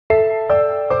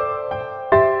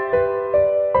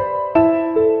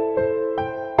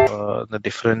the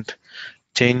different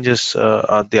changes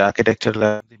at the architecture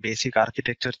level, the basic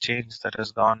architecture change that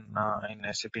has gone in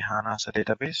SAP HANA as a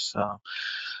database.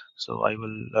 So I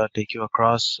will take you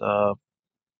across on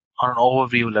an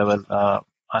overview level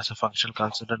as a functional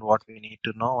consultant what we need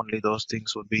to know. Only those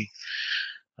things would be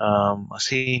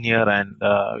seen here, and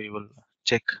we will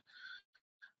check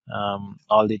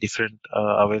all the different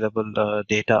available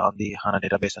data on the HANA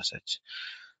database as such.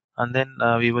 And then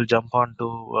we will jump on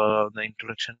to the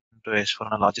introduction to S4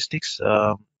 HANA Logistics,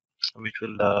 which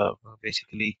will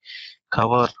basically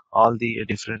cover all the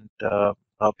different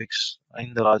topics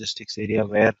in the logistics area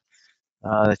where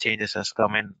the changes has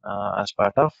come in as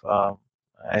part of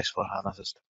S4 HANA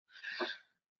system.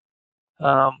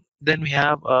 Then we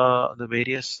have the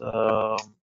various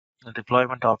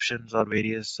deployment options or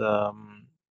various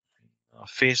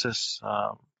phases,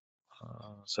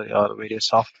 or various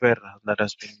software that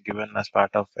has been given as part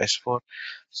of S4.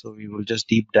 So we will just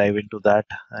deep dive into that,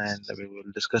 and we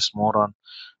will discuss more on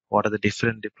what are the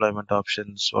different deployment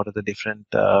options, what are the different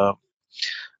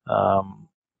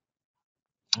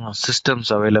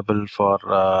systems available for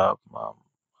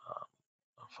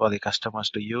the customers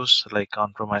to use, like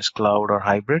on-premise, cloud, or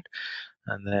hybrid.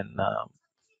 And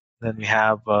then we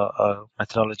have a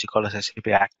methodology called as SAP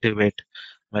Activate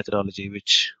methodology,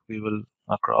 which we will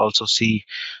also see,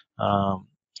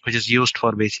 which is used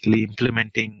for basically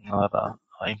implementing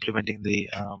the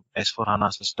S4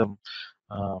 HANA system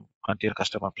onto your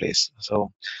customer place.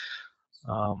 So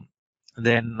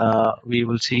then we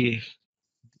will see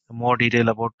more detail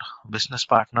about business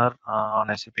partner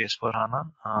on SAP S4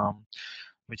 HANA,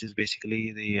 which is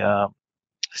basically the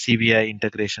CVI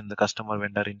integration, the customer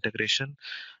vendor integration,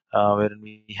 wherein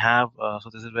we have, so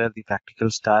this is where the practical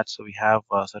starts. So we have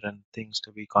certain things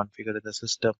to be configured in the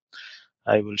system.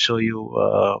 I will show you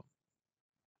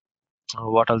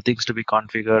what all things to be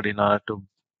configured in order to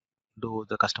do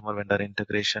the customer vendor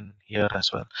integration here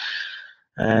as well.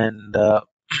 And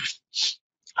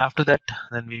after that,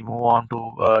 then we move on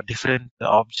to different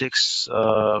objects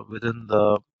within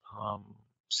the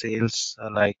sales,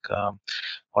 like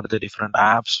what are the different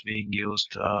apps being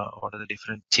used, what are the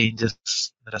different changes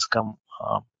that has come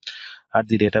at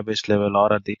the database level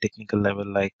or at the technical level,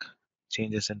 like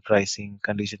changes in pricing,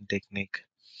 condition technique,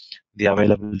 the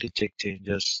availability check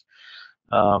changes.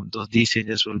 These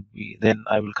changes will be, then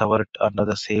I will cover it under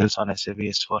the sales on SAP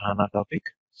S4 HANA topic.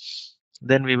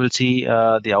 Then we will see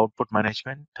the output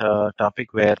management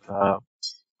topic, where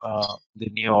the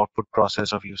new output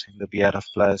process of using the BRF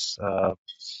plus,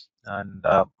 and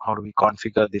how do we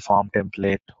configure the form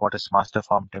template, what is master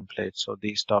form template. So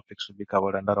these topics will be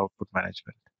covered under output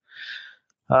management.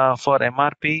 For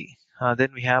MRP,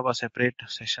 then we have a separate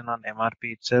session on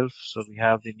MRP itself. So we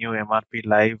have the new MRP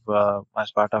live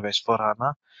as part of S4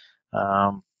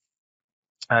 HANA.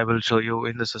 I will show you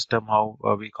in the system how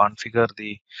we configure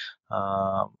the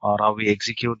or how we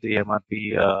execute the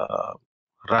MRP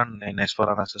run in S4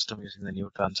 HANA system using the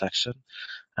new transaction,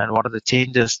 and what are the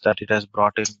changes that it has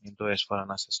brought into S4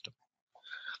 HANA system.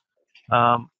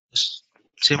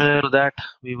 Similar to that,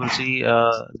 we will see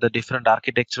the different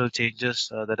architectural changes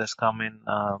that has come in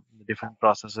different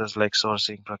processes like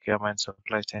sourcing, procurement,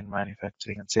 supply chain,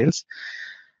 manufacturing, and sales.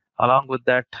 Along with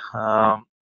that,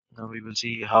 we will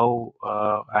see how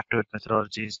Activate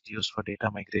methodology is used for data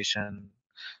migration,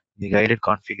 the guided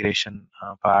configuration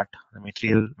part, the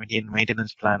material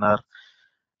maintenance planner,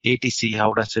 ATC,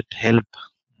 how does it help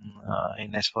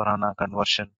in S4 HANA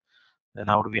conversion? Then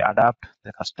how do we adapt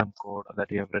the custom code that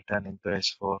we have written into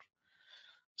S4?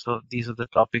 So these are the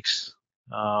topics,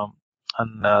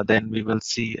 and then we will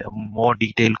see a more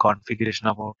detailed configuration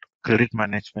about credit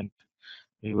management.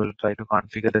 We will try to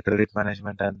configure the credit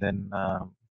management, and then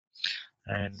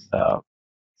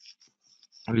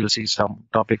we will see some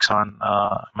topics on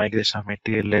migration of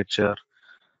material ledger,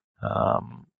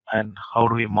 and how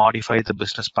do we modify the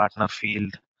business partner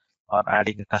field or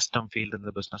adding a custom field in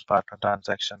the business partner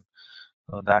transaction.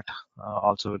 So that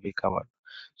also will be covered.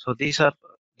 So these are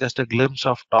just a glimpse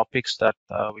of topics that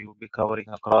we will be covering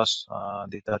across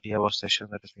the 30-hour session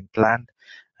that has been planned.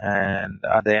 And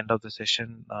at the end of the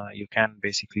session, you can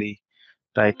basically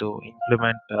try to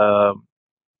implement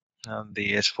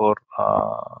the S4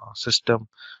 system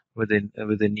with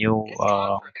the new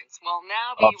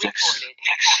objects.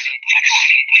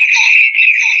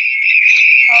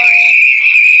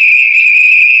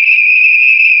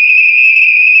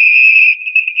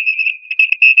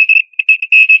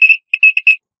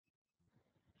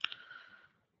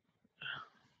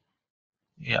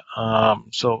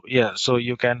 So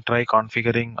you can try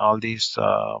configuring all these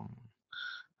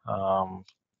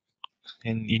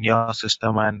in your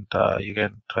system, and you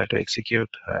can try to execute.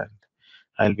 And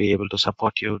I'll be able to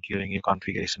support you during your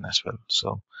configuration as well.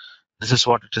 So this is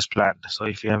what it is planned. So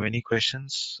if you have any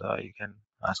questions, you can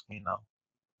ask me now.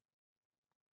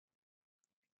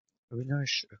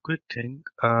 Avinash, a quick thing.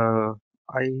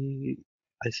 I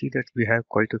I see that we have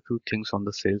quite a few things on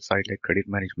the sales side, like credit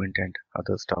management and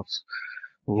other stuffs.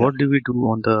 Yeah. What do we do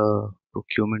on the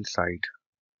procurement side?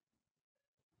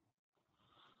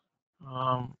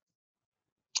 Um,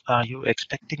 are you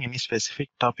expecting any specific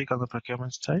topic on the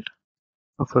procurement side?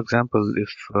 For example,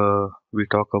 if we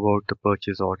talk about the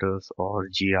purchase orders or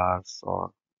GRs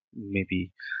or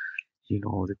maybe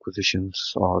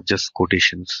requisitions or just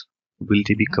quotations, will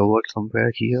they be Mhm. covered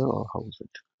somewhere here or how is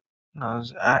it? No,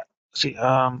 see,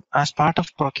 as part of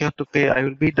procure to pay, I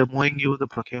will be demoing you the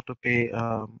procure to pay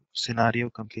scenario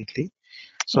completely.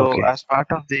 So Okay, as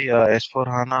part of the S4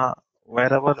 HANA,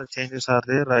 wherever the changes are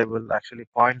there, I will actually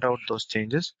point out those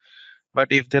changes.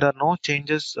 But if there are no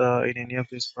changes in any of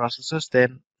these processes,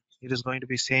 then it is going to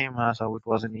be same as how it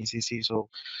was in ECC. So,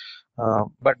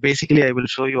 but basically, I will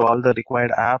show you all the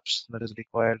required apps that is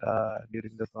required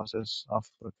during the process of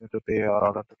procure to pay or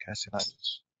order to cash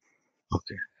scenarios.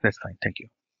 okay, that's fine. Thank you.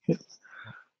 Okay.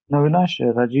 Now, Vinash,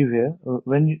 Rajiv here.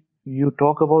 When you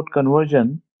talk about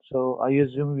conversion, so I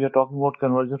assume we are talking about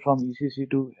conversion from ECC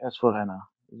to S4 HANA.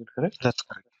 Is it correct? That's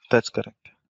correct. That's correct.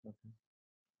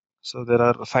 So there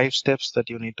are 5 steps that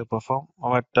you need to perform.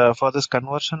 But for this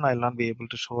conversion, I'll not be able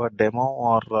to show a demo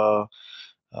or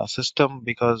a system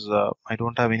because I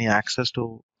don't have any access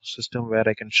to system where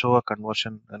I can show a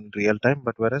conversion in real time.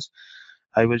 But whereas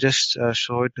I will just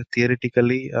show it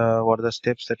theoretically, what are the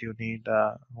steps that you need,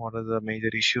 what are the major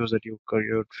issues that you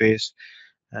would face,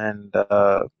 and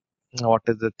what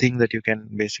is the thing that you can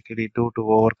basically do to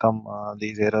overcome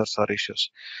these errors or issues.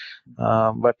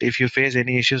 But if you face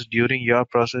any issues during your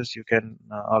process, you can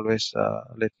always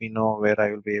let me know where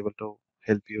I will be able to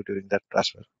help you during that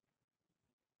as well.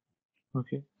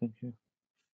 Okay, thank you.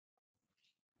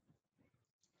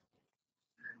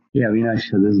 Yeah,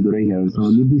 Avinash, this is Durai here. So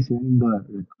will you be sharing the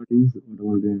recordings,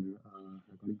 whatever they're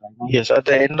recording right now? Yes, at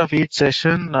the end of each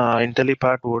session,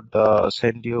 IntelliPart would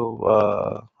send you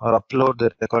or upload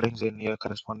the recordings in your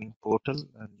corresponding portal,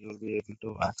 and you'll be able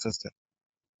to access them.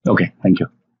 Okay, thank you.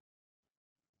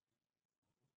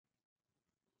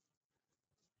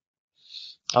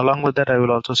 Along with that, I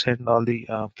will also send all the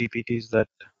PPTs that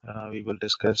we will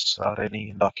discuss or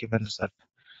any documents that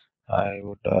I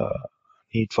would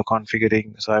need for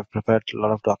configuring. So I've prepared a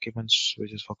lot of documents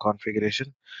which is for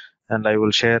configuration, and I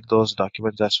will share those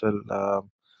documents as well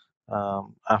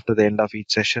after the end of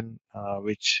each session,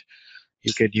 which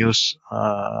you can use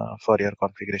for your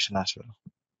configuration as well.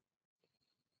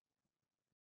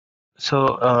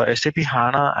 So SAP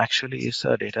HANA actually is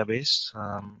a database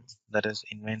that is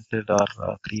invented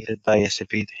or created by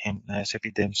SAP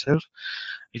themselves.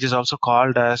 It is also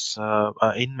called as an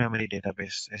in-memory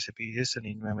database. SAP is an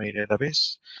in-memory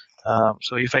database.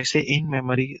 So if I say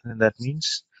in-memory, then that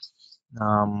means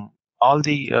all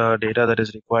the data that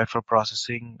is required for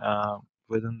processing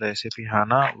within the SAP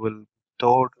HANA will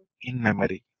stored in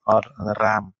memory or the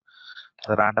RAM,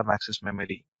 the random access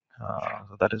memory.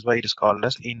 So that is why it is called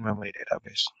as in-memory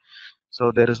database.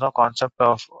 So there is no concept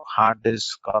of hard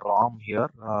disk or ROM here.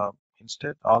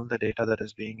 Instead, all the data that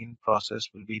is being in process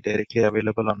will be directly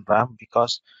available on RAM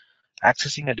because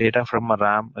accessing a data from a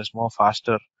RAM is more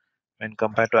faster when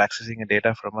compared to accessing a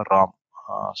data from a ROM.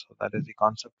 So that is the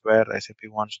concept where SAP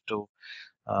wants to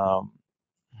um,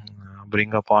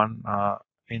 bring upon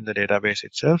in the database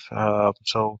itself.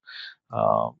 So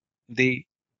the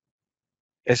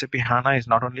SAP HANA is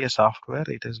not only a software;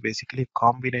 it is basically a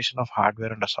combination of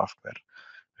hardware and a software.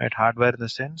 Right, hardware in the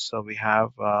sense, so we have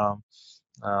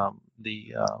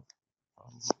the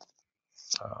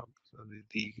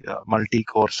uh,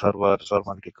 multi-core servers or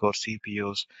multi-core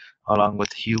CPUs, along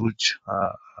with huge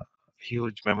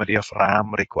memory of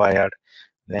RAM required.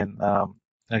 Then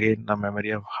again, a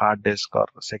memory of hard disk or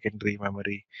secondary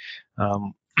memory.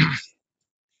 Um,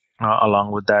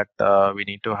 along with that, we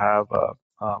need to have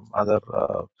other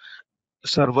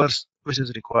servers which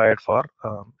is required for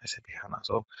SAP HANA.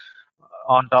 So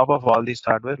on top of all these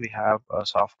hardware, we have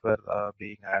software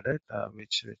being added,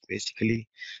 which basically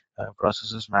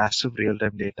processes massive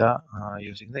real-time data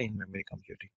using the in-memory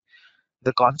computing.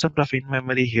 The concept of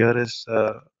in-memory here is,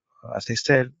 as I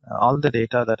said, all the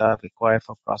data that are required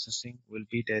for processing will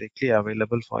be directly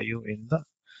available for you in the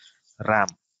RAM.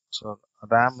 So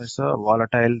RAM is a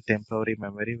volatile temporary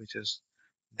memory which is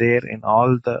there in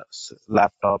all the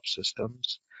laptop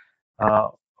systems. Uh,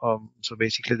 so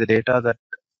basically, the data that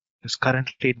is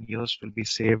currently in use will be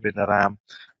saved in the RAM,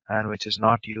 and which is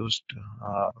not used,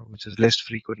 which is less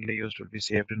frequently used, will be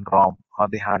saved in ROM or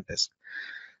the hard disk.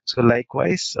 So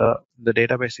likewise, the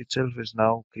database itself is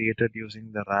now created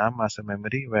using the RAM as a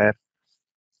memory, where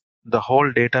the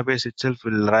whole database itself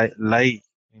will lie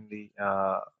in the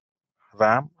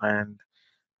RAM, and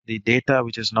the data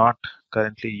which is not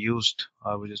currently used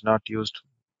or which is not used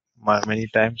many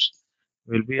times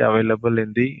will be available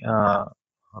in the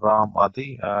ROM or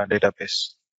the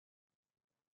database.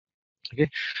 Okay.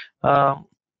 Um,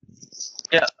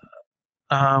 yeah.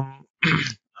 Um,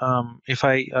 if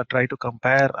I try to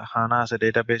compare HANA as a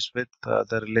database with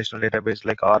the relational database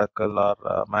like Oracle or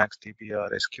MaxDB or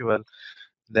SQL,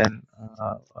 then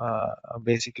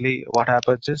basically what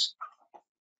happens is,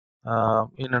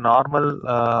 in a normal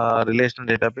relational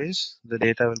database, the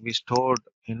data will be stored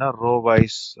in a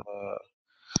row-based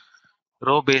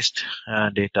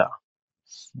data.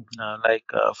 Like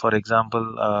for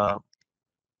example,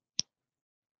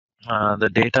 the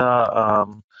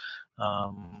data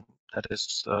that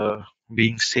is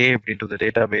being saved into the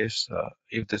database.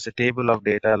 If there's a table of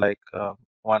data like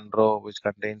one row which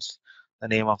contains the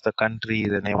name of the country,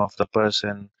 the name of the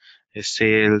person, his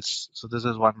sales. So this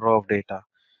is one row of data.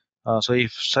 So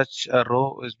if such a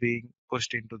row is being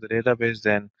pushed into the database,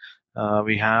 then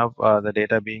we have the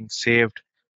data being saved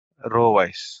row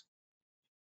wise.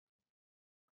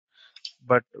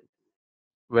 But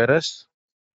whereas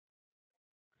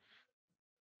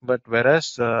in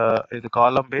the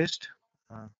column based,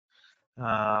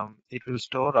 it will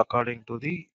store according to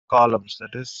the columns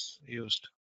that is used.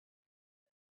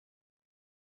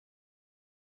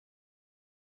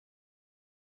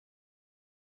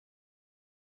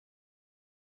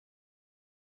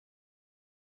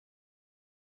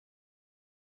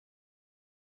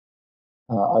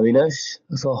 Avinash,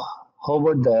 so how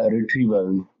about the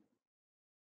retrieval?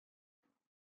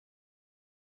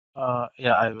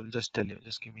 Yeah, I will just tell you.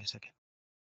 Just give me a second.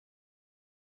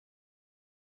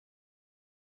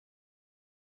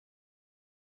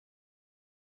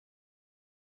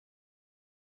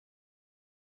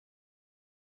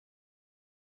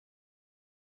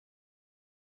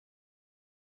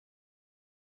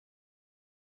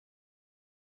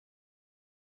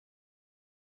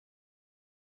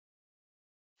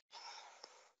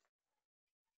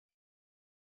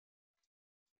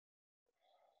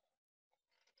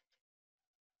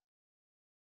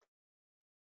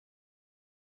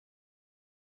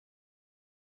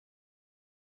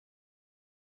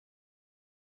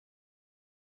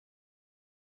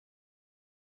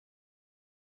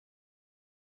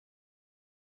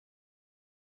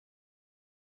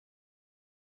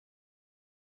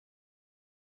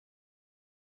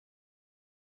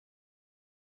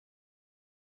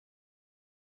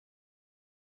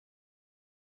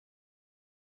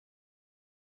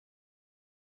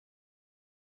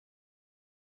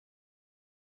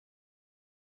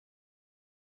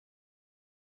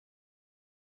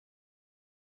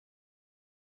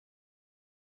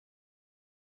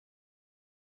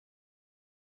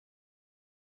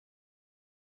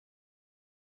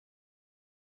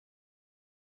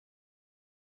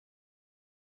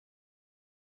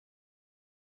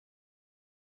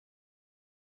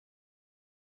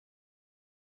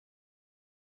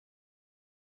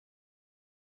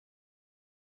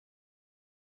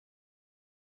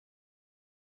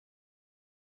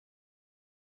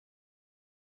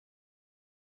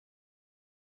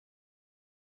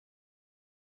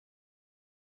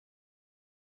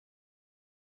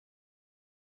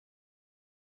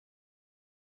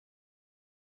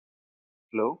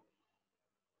 Hello?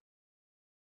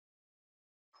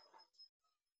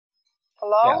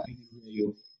 Yeah, Hello? I can hear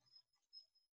you.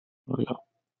 Oh, yeah.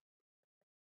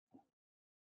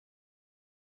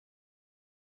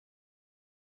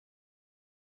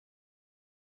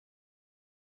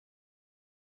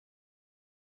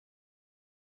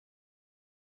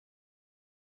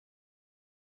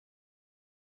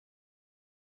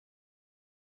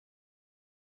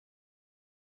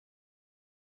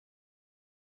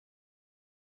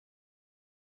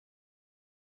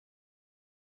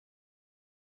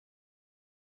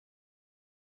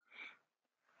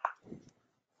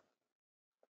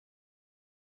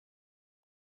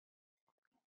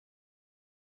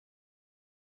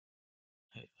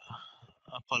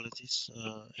 Apologies.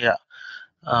 Yeah.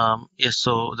 Yes.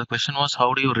 So the question was,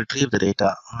 how do you retrieve the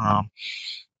data?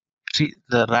 See,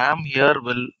 the RAM here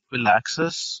will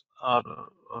access or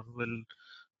will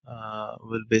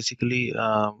basically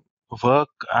work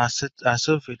as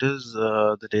if it is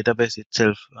the database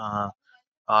itself,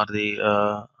 or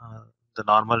the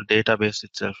normal database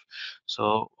itself.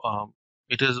 So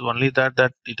it is only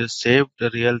that it is saved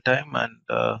real time, and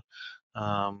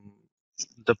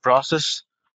the process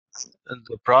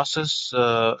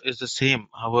is the same.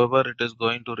 However, it is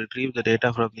going to retrieve the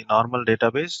data from the normal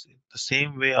database. The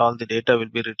same way all the data will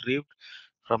be retrieved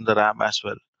from the RAM as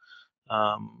well.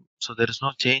 So there is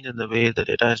no change in the way the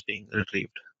data is being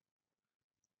retrieved.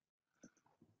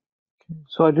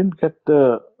 So I didn't get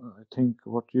I think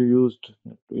what you used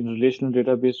in relational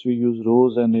database we use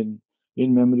rows, and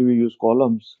in memory we use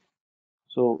columns.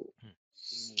 So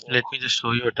Let me just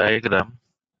show you a diagram.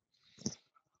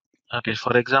 Okay,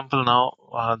 for example, now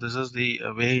this is the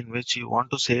way in which you want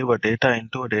to save a data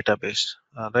into a database,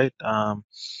 right?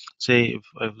 Say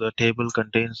if the table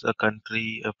contains a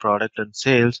country, a product, and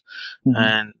sales,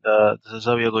 and this is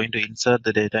how you're going to insert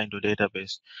the data into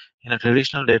database. In a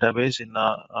traditional database, in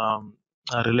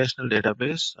a relational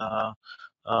database,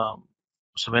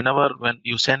 so when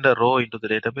you send a row into the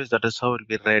database, that is how it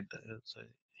will be read. So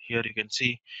here you can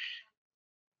see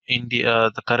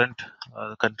the current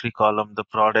country column, the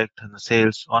product, and the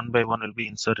sales one by one will be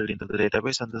inserted into the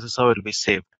database, and this is how it will be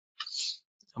saved.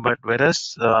 But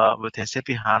whereas with SAP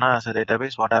HANA as a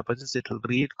database, what happens is it will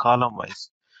read column wise.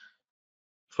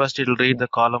 First, it will read the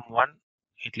column 1,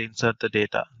 it will insert the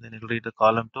data. Then it will read the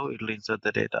column 2, it will insert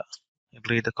the data. It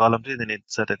will read the column 3, then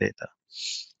insert the data.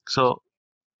 So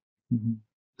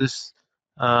this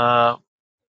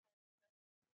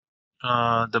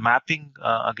the mapping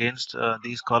against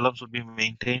these columns would be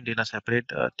maintained in a separate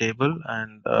table,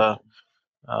 and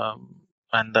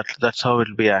that's how it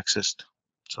will be accessed.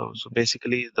 So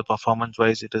basically, the performance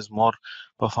wise, it is more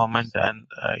performant, and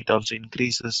it also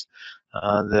increases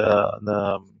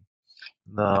the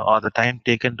time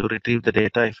taken to retrieve the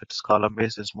data if it's column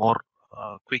based is more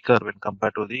quicker when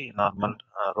compared to the normal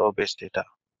row based data.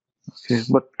 Okay,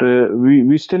 but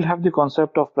we still have the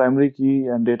concept of primary key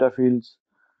and data fields.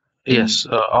 Yes,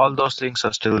 all those things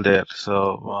are still there.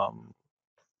 So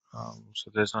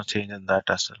there's no change in that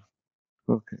as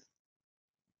well. Okay.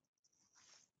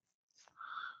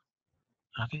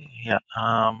 Okay, yeah.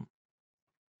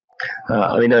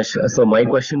 Avinash, so my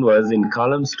question was in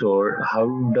column store, how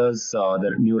does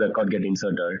the new record get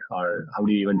inserted, or how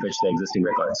do you even fetch the existing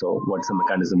record? So what's the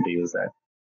mechanism to use that?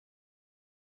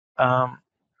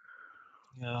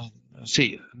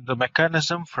 See, the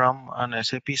mechanism from an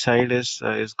SAP side is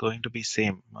going to be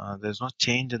same. There's no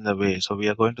change in the way. So we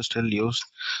are going to still use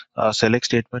a select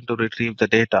statement to retrieve the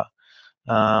data.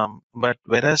 But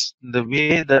whereas the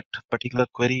way that particular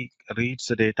query reads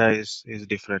the data is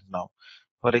different now.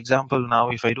 For example, now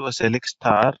if I do a select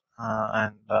star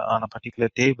and on a particular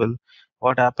table,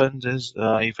 what happens is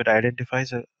if it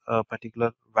identifies a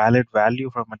particular valid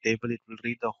value from a table, it will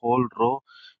read the whole row,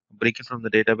 break it from the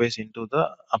database into the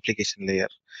application layer.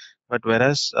 But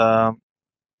whereas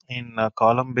in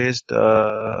column-based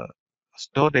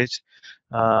storage,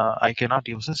 I cannot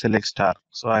use a select star.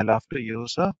 So I'll have to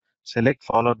use a select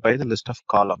followed by the list of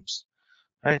columns.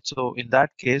 Right. So in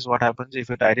that case, what happens if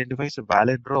it identifies a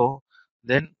valid row,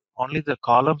 then only the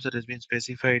columns that has been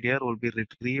specified here will be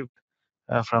retrieved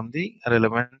from the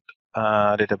relevant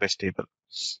database table.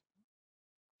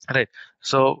 Right.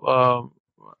 So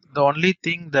the only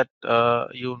thing that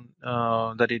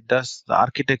that it does the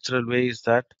architectural way is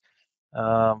that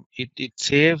it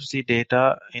saves the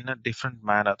data in a different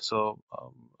manner. So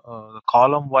the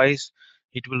column wise,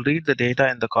 it will read the data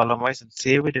in the column wise and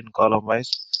save it in column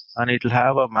wise, and it will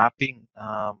have a mapping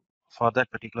for that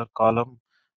particular column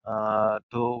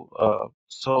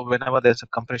so whenever there's a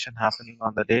compression happening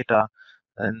on the data,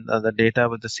 and the data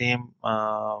with the same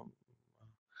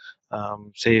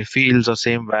say fields or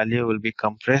same value will be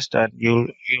compressed, and you'll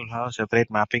have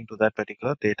separate mapping to that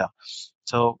particular data.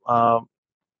 So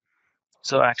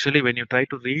actually, when you try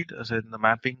to read, so the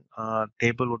mapping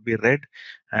table would be read,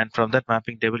 and from that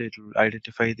mapping table, it will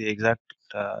identify the exact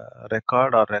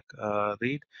record or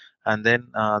read, and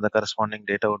then the corresponding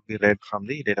data would be read from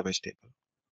the database table.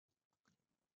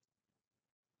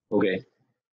 Okay.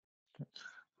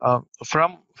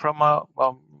 From a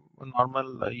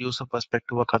normal user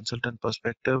perspective or consultant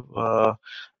perspective,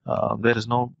 there is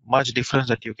no much difference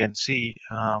that you can see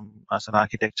as an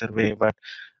architecture way, but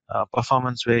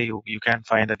performance way, you can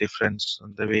find a difference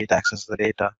in the way it accesses the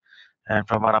data. And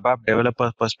from an ABAP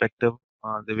developer perspective,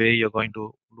 the way you're going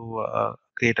to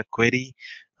create a query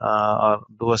or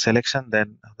do a selection,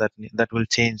 then that will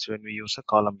change when we use a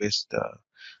column-based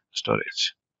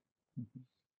storage.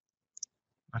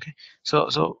 Okay,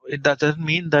 so it doesn't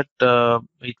mean that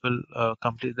it will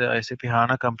complete the SAP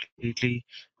HANA completely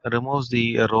removes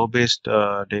the row-based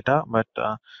data, but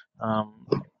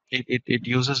it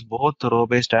uses both the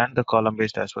row-based and the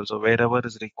column-based as well. So wherever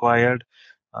is required,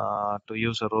 to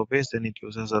use a row based, then it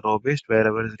uses a row based.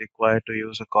 Wherever is required to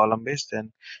use a column based,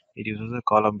 then it uses a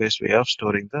column based way of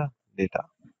storing the data.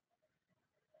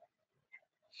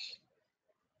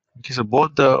 Okay, so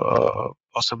both the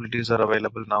possibilities are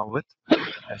available now with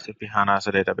SAP HANA as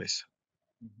a database.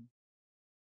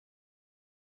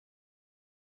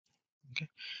 Okay.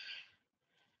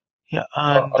 Yeah,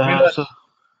 and so Avinash,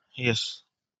 yes.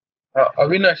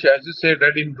 Avinash, as you said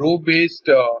that in row-based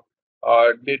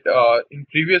in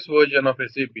previous version of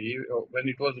SAP, when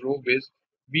it was row-based,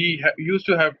 we used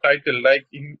to have title like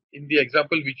in the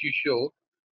example which you show,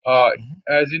 Mhm.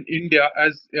 as in India,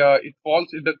 as it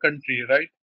falls in the country, right?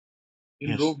 In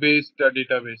Yes. row-based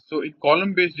database. So in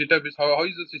column-based database, how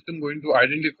is the system going to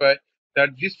identify that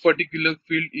this particular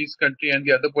field is country and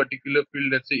the other particular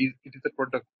field, let's say, it is a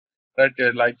product, right?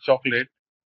 Like chocolate.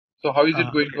 So how is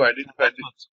it going to identify That's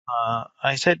this? what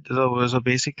I said. So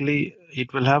basically,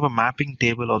 it will have a mapping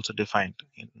table also defined.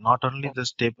 Not only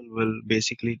this table will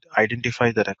basically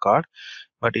identify the record,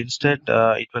 but instead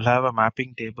it will have a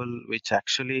mapping table which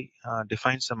actually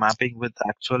defines the mapping with the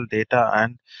actual data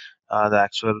and the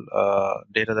actual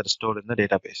data that is stored in the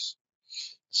database.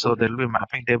 So Okay. there will be a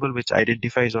mapping table which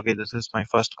identifies, okay, this is my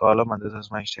first column and this is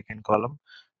my second column,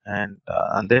 and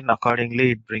then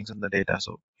accordingly it brings in the data.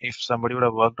 So if somebody would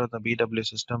have worked on the BW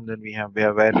system, then we have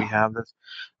where we have this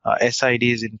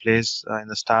SIDs in place in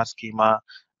the star schema,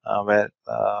 where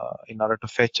in order to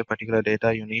fetch a particular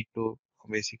data, you need to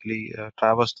basically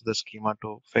traverse to the schema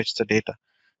to fetch the data.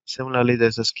 Similarly,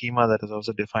 there's a schema that is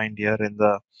also defined here in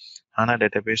the HANA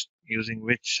database, using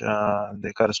which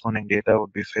the corresponding data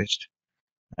would be fetched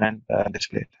and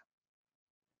displayed.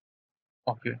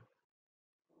 Okay.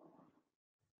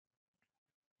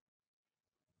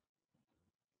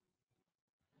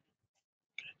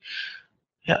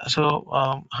 Yeah, so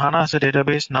HANA as a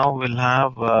database now will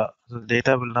have the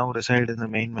data will now reside in the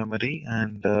main memory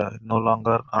and no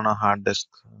longer on a hard disk.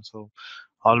 So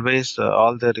always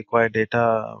all the required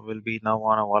data will be now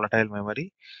on a volatile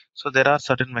memory. So there are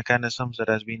certain mechanisms that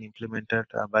has been implemented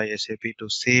by SAP to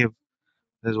save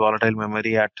this volatile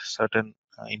memory at certain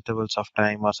intervals of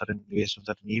time or certain based on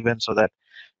certain events, so that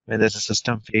when there's a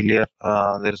system failure,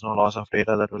 there is no loss of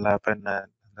data that will happen, and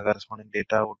the corresponding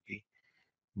data would be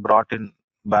brought in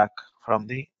back from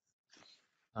the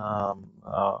um,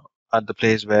 uh, at the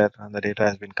place where the data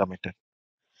has been committed.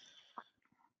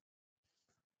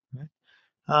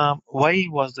 Right? Why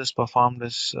was this performed?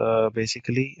 Is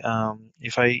basically,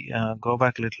 if I go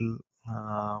back a little,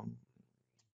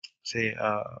 say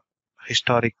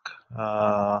historic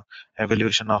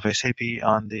evolution of SAP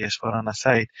on the S4 HANA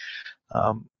side,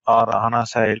 or HANA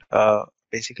side.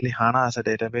 Basically, HANA as a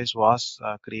database was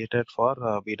created for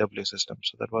BW system.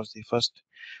 So that was the first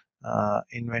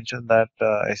invention that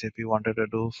SAP wanted to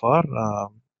do for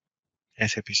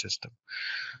SAP system.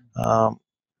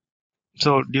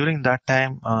 So during that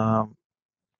time,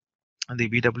 the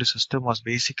BW system was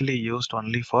basically used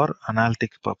only for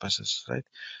analytic purposes, right?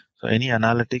 So any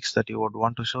analytics that you would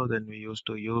want to show, then we used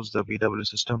to use the BW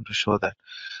system to show that.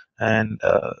 And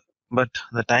but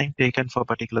the time taken for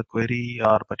particular query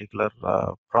or particular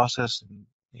process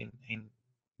in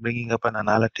bringing up an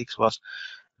analytics was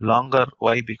longer.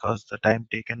 Why? Because the time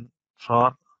taken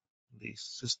for the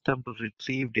system to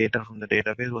retrieve data from the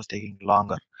database was taking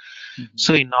longer.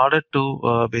 So in order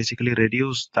to basically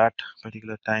reduce that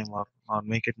particular time, or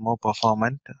make it more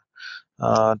performant,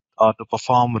 or to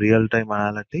perform real-time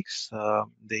analytics,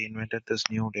 they invented this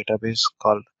new database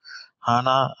called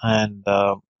HANA, and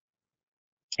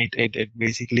it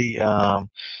basically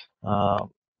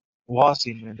was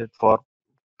invented for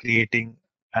creating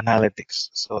analytics.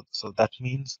 So that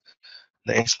means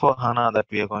the S4 HANA that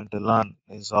we are going to learn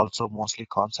is also mostly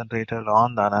concentrated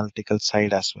on the analytical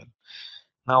side as well.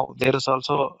 Now there is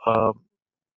also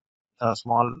a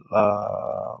small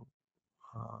uh,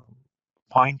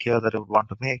 point here that I would want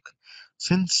to make.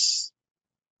 Since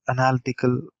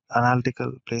analytical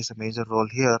plays a major role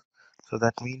here, so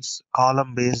that means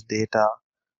column-based data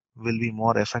will be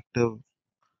more effective,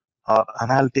 or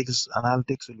analytics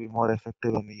will be more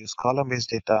effective when we use column-based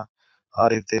data,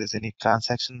 or if there is any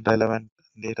transaction relevant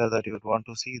data that you would want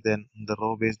to see, then the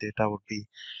row-based data would be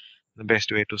the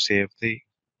best way to save the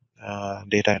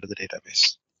data into the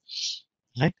database,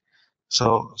 right?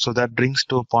 So that brings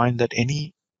to a point that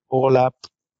any OLAP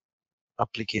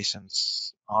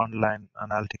applications, online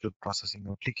analytical processing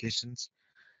applications,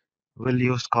 will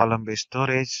use column-based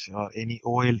storage, or any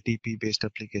OLTP-based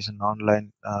application,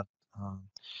 online uh,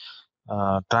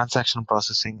 transaction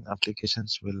processing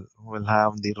applications will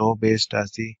have the row-based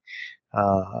as the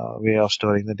way of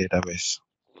storing the database.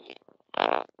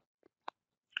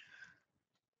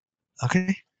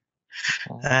 Okay,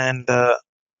 Oh, and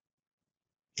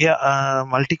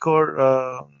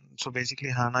multi-core. So basically,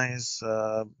 HANA is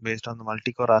based on the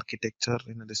multi-core architecture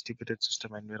in a distributed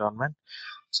system environment.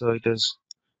 So it is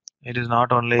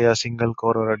not only a single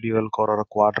core or a dual core or a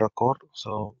quadra core.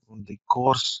 So the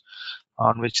cores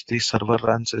on which the server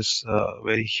runs is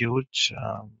very huge,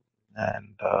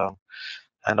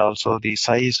 and also the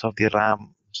size of the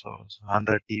RAM. So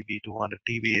 100 TB, 200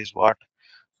 TB is what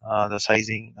the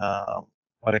sizing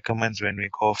recommends when we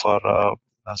go for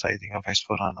the sizing of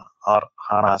S4 HANA or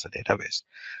HANA as a database.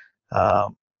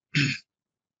 Um,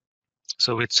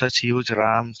 so with such huge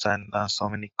RAMs and so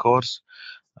many cores,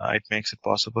 it makes it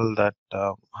possible that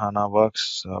HANA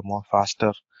works more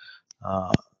faster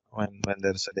uh, when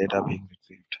there is a data being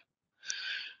retrieved.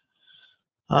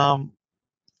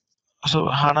 So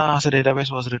HANA as a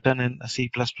database was written in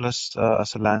C++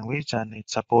 as a language, and it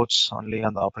supports only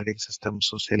on the operating system.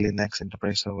 So say Linux,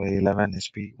 Enterprise Server 11,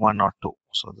 SP1 or 2.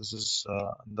 So this is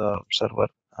the server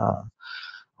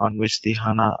on which the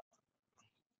HANA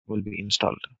will be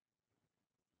installed.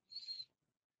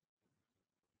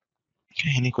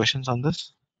 Okay, any questions on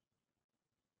this?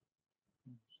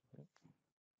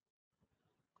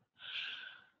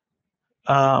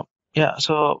 Yeah,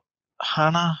 so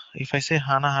HANA, if I say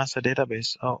HANA has a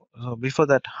database, so before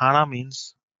that, HANA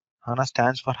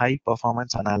stands for High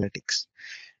Performance Analytics.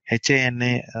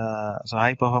 HANA, so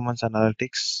High Performance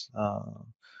Analytics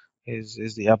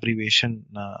is the abbreviation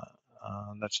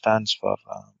that stands for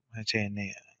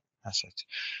HANA as such.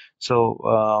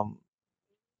 So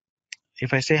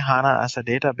if I say HANA as a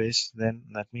database, then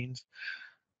that means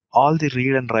all the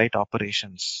read and write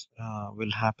operations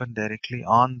will happen directly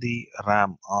on the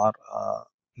RAM or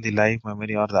the live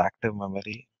memory or the active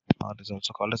memory, or is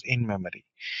also called as in memory.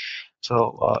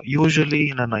 So usually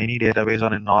in any database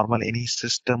or in normal any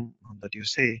system that you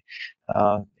say,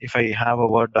 if I have a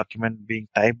Word document being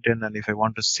typed in and if I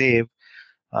want to save,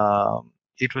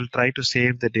 it will try to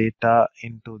save the data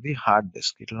into the hard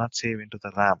disk. It will not save into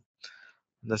the RAM.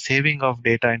 The saving of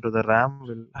data into the RAM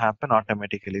will happen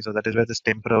automatically. So that is where this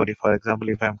temporary, for example,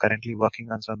 if I'm currently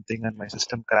working on something and my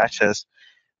system crashes,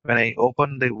 when I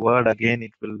open the Word again,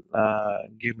 it will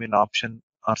give me an option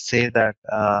or say that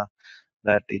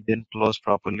that it didn't close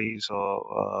properly.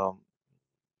 So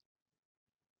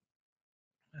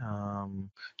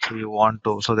you want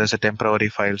to, so there's a temporary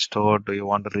file stored. Do you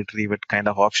want to retrieve it? Kind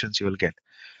of options you will get.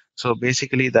 So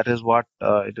basically, that is what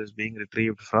it is being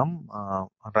retrieved from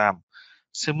RAM.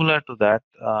 Similar to that,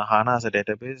 HANA as a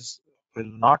database will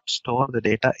not store the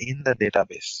data in the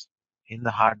database, in the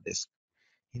hard disk.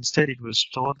 Instead, it will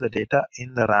store the data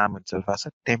in the RAM itself as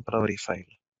a temporary file,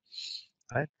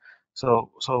 right? So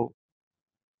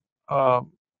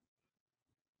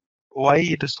why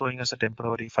it is showing as a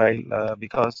temporary file?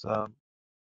 Because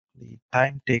the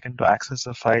time taken to access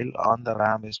a file on the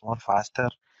RAM is more faster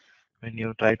when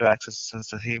you try to access the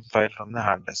same file from the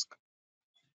hard disk,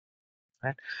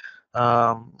 right?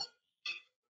 Um,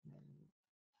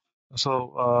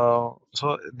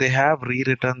 so they have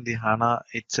rewritten the HANA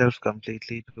itself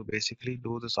completely to basically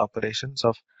do this operations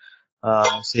of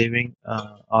saving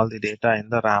all the data in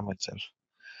the RAM itself.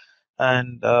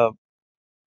 And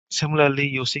similarly,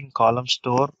 using column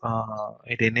store,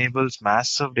 it enables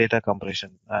massive data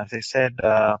compression. As I said,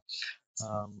 the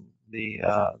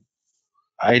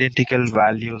identical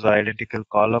values or identical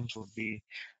columns would be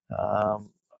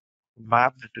um,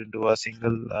 mapped into a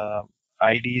single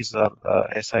IDs or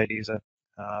SIDs or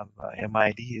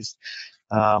MIDs.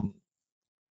 Um,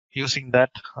 Using that,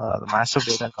 the massive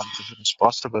data compression is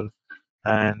possible,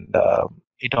 and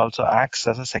it also acts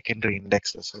as a secondary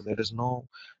indexer. So there is no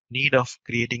need of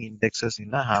creating indexes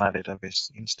in a HANA database.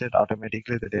 Instead,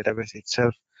 automatically the database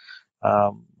itself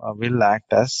will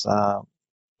act as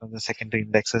the secondary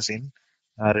indexes in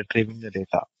retrieving the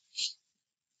data.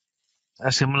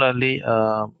 Similarly,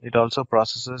 it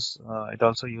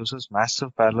also uses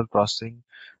massive parallel processing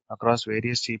across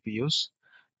various CPUs,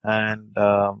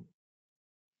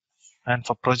 and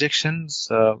for projections,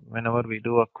 whenever we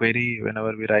do a query,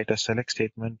 whenever we write a select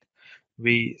statement,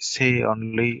 we say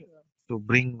only to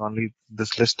bring only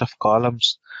this list of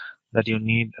columns that you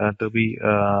need to be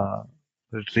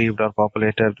retrieved or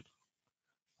populated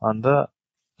on the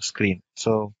screen.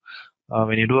 So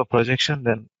when you do a projection,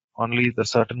 then only the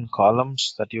certain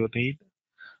columns that you need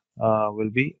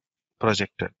will be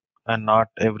projected, and not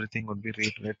everything would be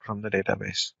read from the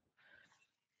database.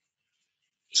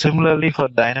 Similarly, for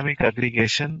dynamic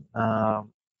aggregation,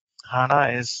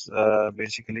 HANA is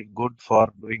basically good for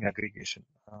doing aggregation,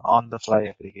 on-the-fly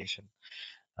aggregation.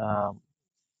 Um,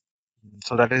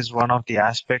 so that is one of the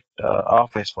aspect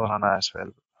of S4 HANA as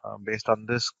well. based on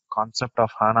this concept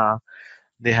of HANA,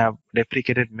 they have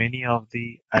deprecated many of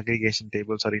the aggregation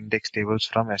tables or index tables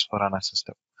from S4 HANA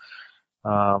system.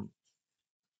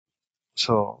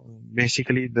 So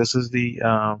basically, this is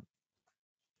the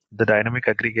dynamic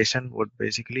aggregation would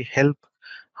basically help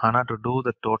HANA to do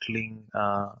the totaling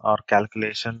or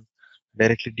calculation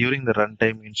directly during the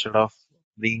runtime instead of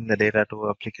bringing the data to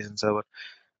application server.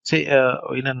 See,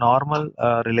 in a normal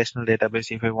relational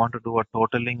database, if I want to do a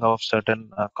totaling of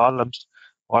certain columns,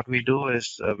 what we do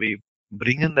is we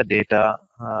bring in the data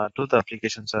to the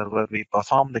application server, we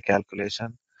perform the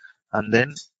calculation, and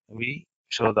then we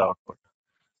show the output.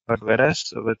 But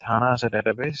whereas with HANA as a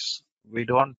database, we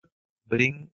don't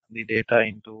bring the data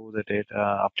into the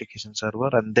data application server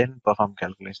and then perform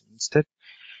calculation. Instead,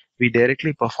 we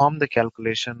directly perform the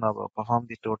calculation or perform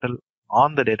the total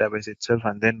on the database itself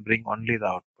and then bring only the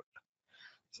output.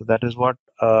 So that is what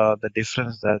the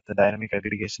difference that the dynamic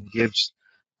aggregation gives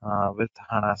with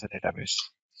HANA as a database.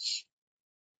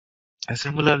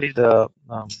 Similarly, the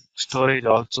storage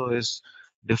also is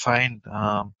defined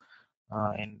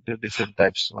into different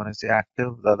types. One is the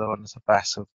active, the other one is the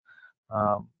passive.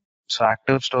 So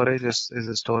active storage is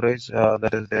a storage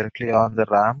that is directly on the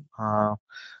RAM.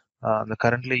 The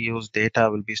currently used data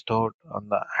will be stored on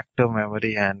the active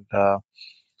memory, and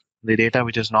the data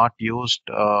which is not used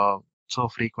so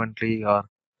frequently or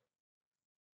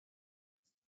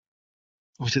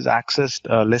which is accessed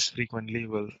less frequently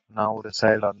will now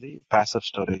reside on the passive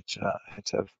storage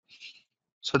itself.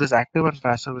 So this active and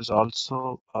passive is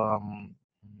also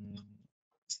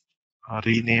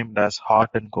renamed as hot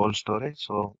and cold storage.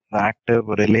 So the active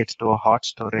relates to a hot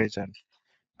storage and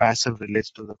passive relates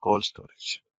to the cold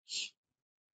storage.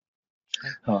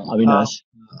 Avinash,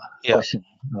 Yeah. question.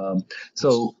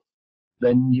 So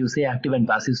when you say active and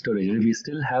passive storage, we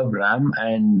still have RAM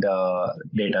and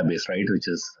database, right? Which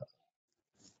is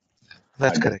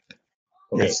That's hard disk. correct.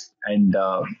 Okay. Yes. And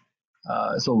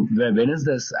so when is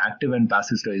this active and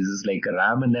passive storage? Is this like a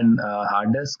RAM and then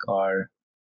hard disk, or?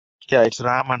 Yeah, it's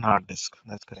RAM and hard disk.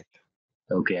 That's correct.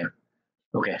 Okay.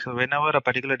 Okay. So whenever a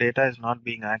particular data is not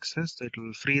being accessed, it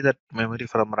will free that memory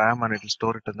from RAM and it will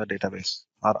store it in the database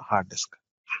or hard disk.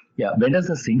 Yeah. When does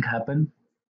the sync happen?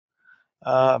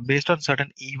 Based on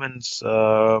certain events,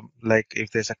 like if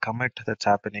there's a commit that's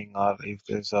happening, or if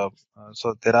there's a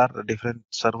so there are different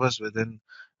servers within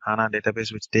HANA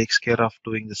database which takes care of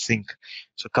doing the sync.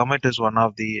 So commit is one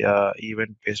of the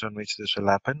event based on which this will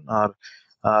happen, or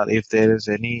if there is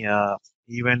any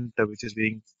event which is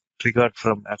being triggered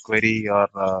from a query or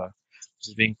which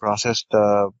is being processed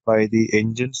by the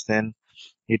engines, then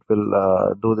it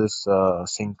will do this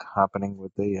sync happening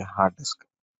with the hard disk.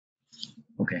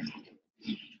 Okay.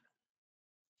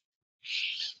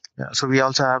 Yeah, so we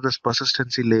also have this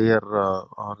persistency layer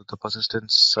or the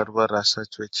persistence server as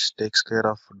such, which takes care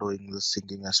of doing the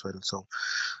syncing as well.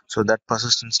 So that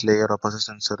persistence layer or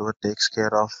persistence server takes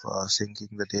care of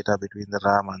syncing the data between the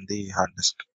RAM and the hard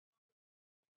disk.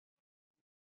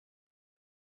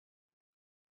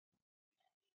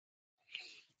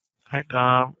 Right.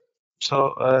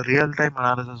 So real-time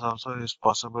analysis also is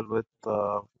possible with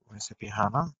SAP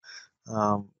HANA.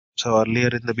 So earlier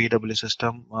in the BW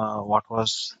system, what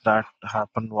was that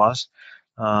happened was.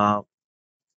 So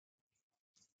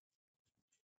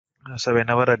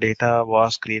whenever a data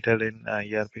was created in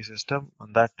ERP system,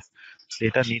 that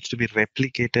data needs to be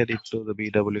replicated into the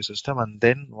BW system, and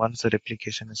then once the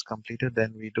replication is completed,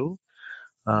 then we do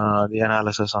the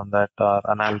analysis on that, or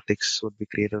analytics would be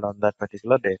created on that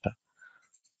particular data.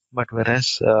 But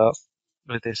whereas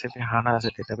with SAP HANA as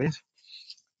a database,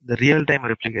 the real-time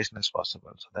replication is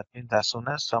possible. So that means as soon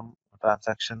as some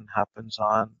transaction happens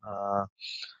on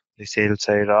the sales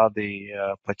side or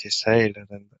the purchase side, and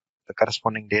then the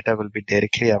corresponding data will be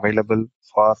directly available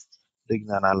for doing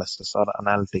the analysis or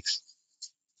analytics.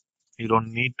 You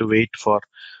don't need to wait for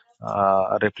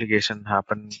a replication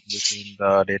happen between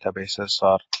the databases,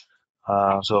 or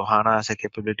so HANA has a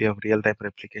capability of real-time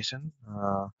replication.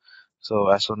 So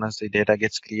as soon as the data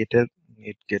gets created,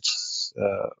 it gets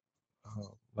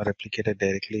replicated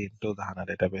directly into the HANA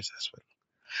database as well.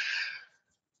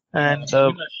 And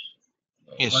Avinash,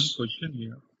 one yes. question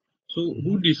here. So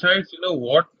who decides,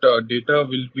 what data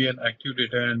will be an active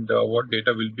data and what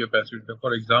data will be a passive data?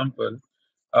 For example,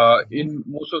 in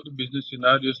most of the business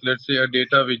scenarios, let's say a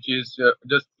data which is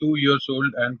just 2 years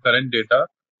old and current data,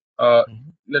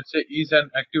 let's say is an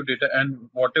active data, and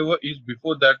whatever is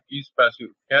before that is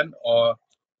passive.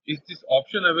 Is this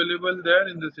option available there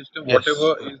in the system? Yes.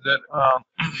 Whatever is there.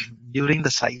 During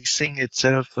the sizing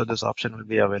itself, this option will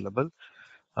be available.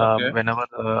 Okay. Whenever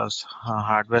the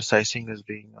hardware sizing is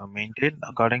being maintained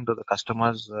according to the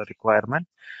customer's requirement.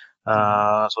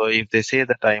 So if they say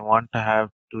that I want to have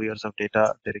 2 years of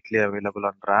data directly available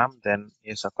on RAM, then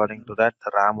yes, according to that,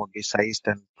 the RAM would be sized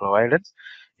and provided.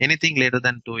 Anything later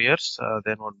than 2 years,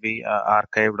 then would be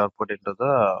archived or put into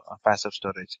the passive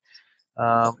storage.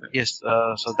 Okay. Yes,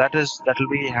 so that will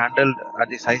be handled at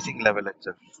the sizing level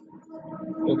itself.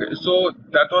 Okay. So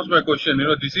that was my question.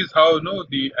 This is how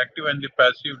the active and the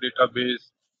passive database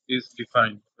is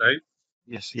defined, right?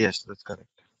 Yes, that's correct.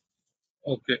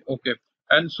 Okay, okay.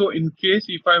 And so in case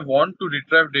if I want to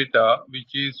retrieve data which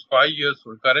is 5 years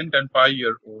old, current and 5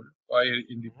 year old, 5 year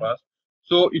in the Mhm. past,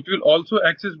 so it will also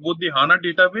access both the HANA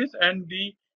database and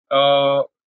the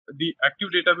active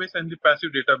database and the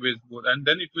passive database both, and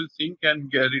then it will sync and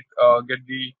get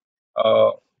the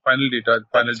final data,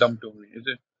 final That's dump to me. Is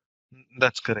it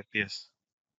that's correct. Yes.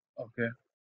 okay?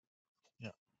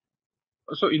 Yeah.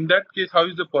 So in that case, how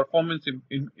is the performance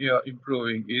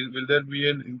improving? Will there be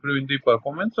an improvement in the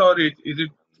performance, or is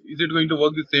it going to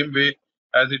work the same way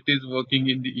as it is working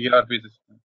in the ERP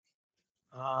system?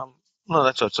 No,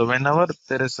 that's all. So whenever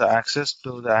there is access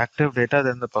to the active data,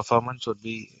 then the performance would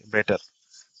be better.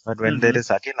 But when there Mm-hmm.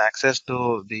 is again access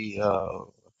to the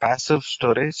passive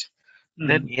storage,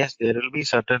 then Mm-hmm. yes, there will be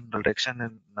certain reduction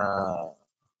in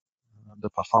the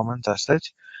performance as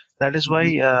such. That is why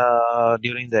Mm-hmm.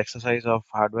 during the exercise of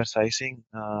hardware sizing,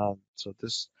 so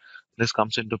this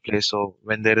comes into play. So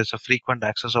when there is a frequent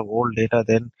access of old data,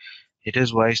 then it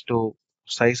is wise to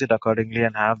size it accordingly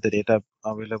and have the data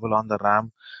available on the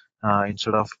RAM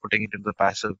instead of putting it in the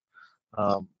passive.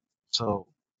 Um, so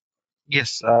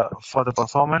yes, for the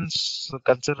performance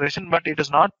consideration, but it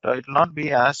will not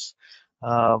be as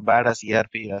bad as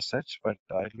ERP as such, but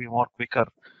it will be more quicker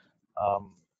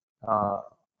um, uh,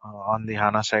 on the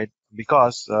HANA side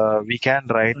because we can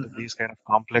write Mm-hmm. these kind of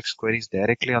complex queries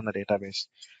directly on the database.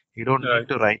 You don't need Right.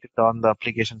 to write it on the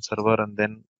application server and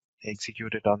then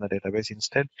execute it on the database.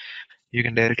 Instead, you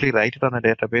can directly write it on the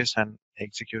database and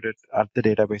execute it at the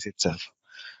database itself.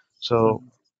 So Mm-hmm.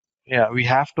 yeah, we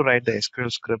have to write the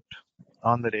SQL script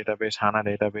on the database, HANA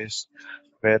database,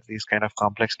 where these kind of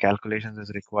complex calculations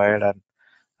is required, and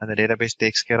the database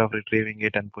takes care of retrieving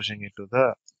it and pushing it to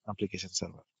the application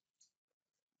server.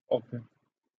 Okay.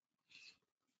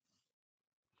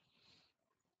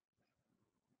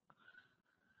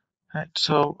 Right.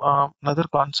 So another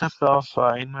concept of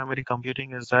in-memory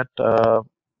computing is that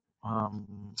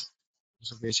um,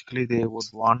 so basically they would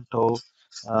want to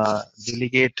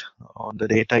delegate on the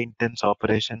data intense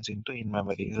operations into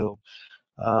in-memory. So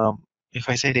if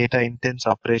I say data intense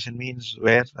operation means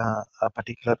where a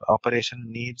particular operation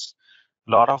needs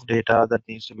a lot of data that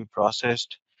needs to be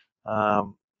processed.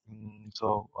 Um,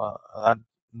 and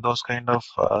those kind of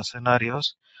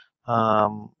scenarios,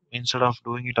 instead of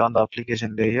doing it on the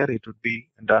application layer, it would be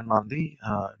done on the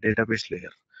database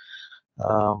layer.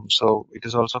 So it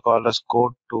is also called as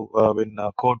code to when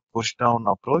code push down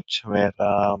approach, where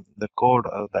the code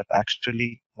that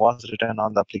actually was written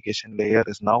on the application layer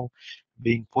is now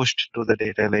being pushed to the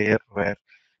data layer, where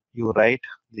you write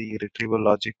the retrieval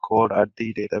logic code at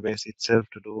the database itself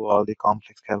to do all the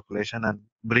complex calculation and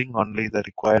bring only the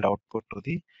required output to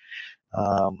the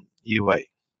UI.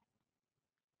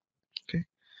 Okay.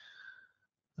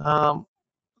 Um,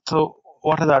 so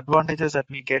what are the advantages that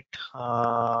we get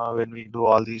when we do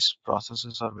all these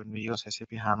processes or when we use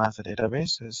SAP HANA as a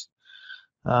database is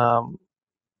um,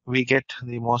 we get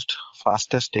the most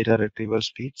fastest data retrieval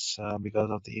speeds because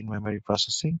of the in-memory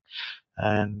processing.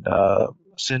 And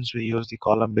since we use the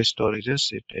column-based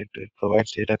storages, it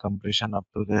provides data compression up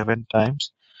to 11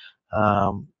 times,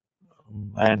 um,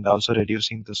 and also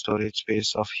reducing the storage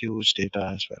space of huge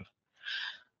data as well.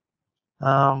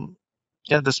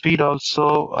 Yeah, the speed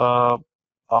also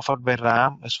offered by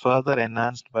RAM is further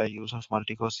enhanced by use of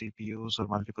multi-core CPUs or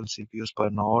multiple CPUs per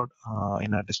node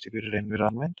in a distributed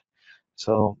environment.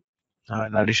 So,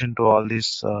 in addition to all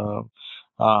these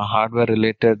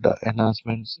hardware-related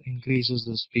enhancements, increases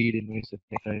the speed in which the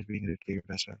data is being retrieved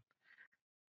as well.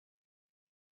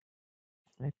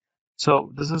 Right?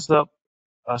 So, this is the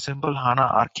simple HANA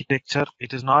architecture.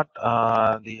 It is not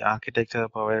the architecture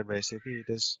provided by SAP. It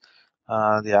is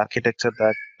the architecture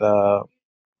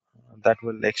that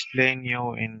will explain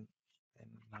you in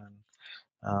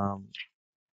um,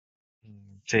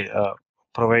 say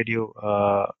provide you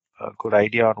a good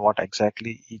idea on what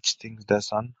exactly each thing does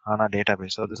on HANA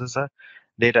database. So this is a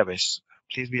database.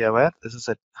 Please be aware this is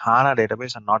a HANA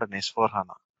database and not an S4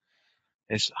 HANA.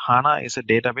 HANA is a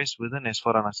database within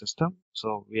S4 HANA system.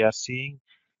 So we are seeing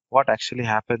what actually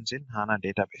happens in HANA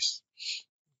database.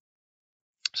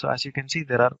 So as you can see,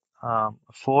 there are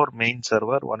four main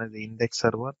server. One is the index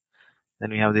server.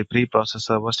 Then we have the pre-process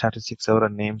server, statistic server,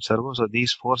 and name server. So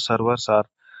these four servers are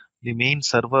the main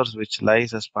servers which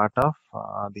lies as part of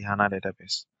the HANA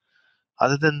database.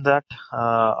 Other than that,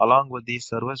 along with these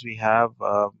servers, we have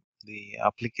the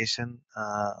application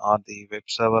or the web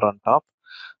server on top.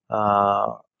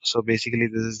 So basically,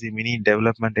 this is the mini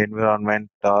development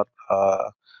environment or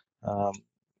um,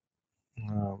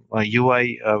 a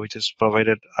UI which is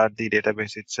provided at the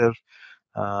database itself,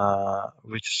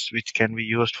 which can be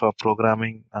used for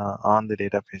programming on the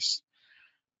database.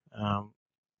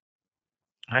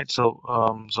 Right. So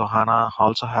HANA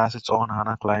also has its own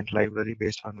HANA client library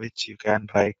based on which you can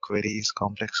write queries,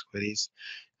 complex queries,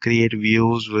 create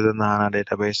views within the HANA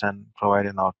database, and provide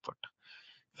an output.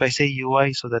 If I say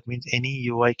UI, so that means any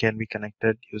UI can be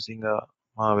connected using a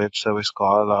web service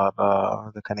call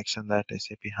or the connection that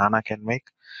SAP HANA can make.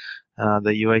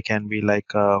 The UI can be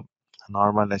like a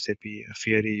normal SAP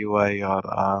Fiori UI,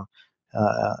 or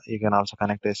you can also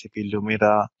connect to SAP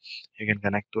Lumira. You can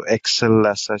connect to Excel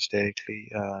as such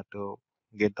directly to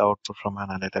get the output from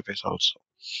HANA database also.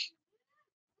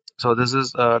 So this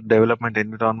is a development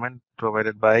environment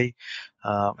provided by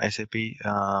SAP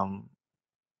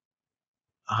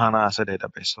HANA as a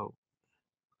database.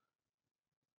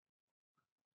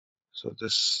 So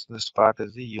this part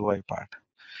is the UI part.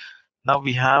 Now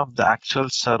we have the actual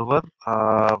server.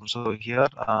 So here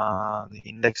the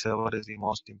index server is the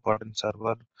most important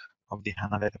server of the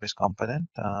HANA database component.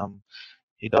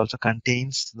 It also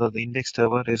contains the index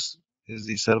server is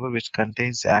the server which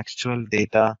contains the actual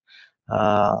data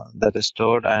that is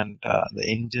stored, and the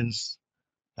engines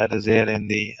that is there in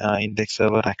the index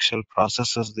server actual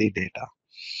processes the data.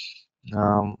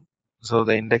 So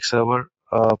the index server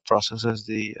processes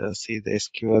the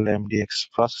SQL MDX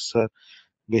processor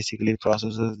basically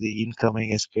processes the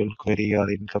incoming SQL query or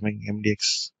incoming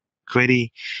MDX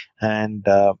query, and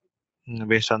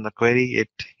based on the query,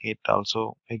 it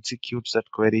also executes that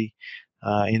query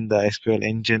in the SQL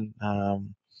engine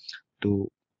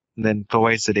to then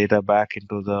provides the data back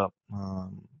into the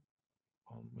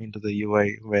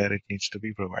UI where it needs to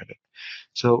be provided.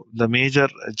 So the major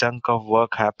chunk of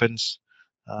work happens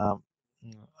um,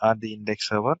 at the index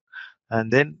server,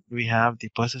 and then we have the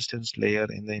persistence layer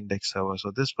in the index server.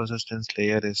 So this persistence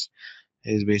layer is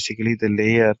basically the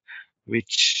layer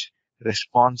which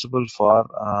responsible for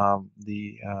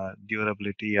the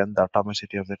durability and the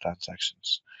atomicity of the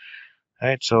transactions,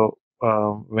 right? So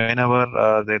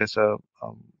whenever there is a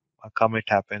commit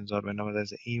happens, or whenever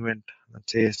there's an event that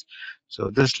says,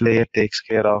 so this layer takes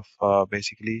care of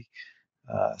basically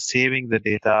saving the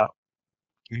data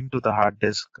into the hard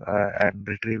disk and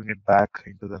retrieving it back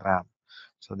into the RAM.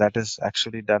 So that is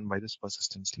actually done by this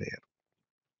persistence layer,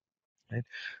 right?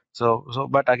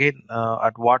 But again,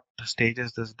 at what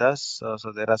stages this does?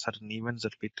 So there are certain events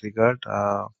that be triggered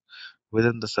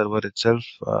within the server itself,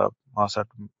 or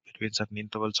between certain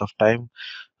intervals of time,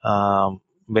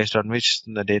 based on which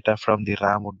the data from the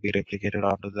RAM would be replicated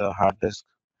onto the hard disk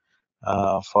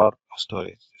for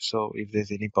storage. So if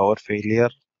there's any power failure,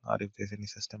 or if there's any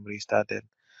system restart, then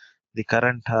the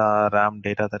current RAM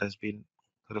data that has been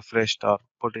refreshed or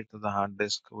put into the hard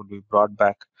disk would be brought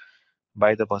back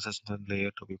by the persistent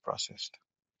layer to be processed.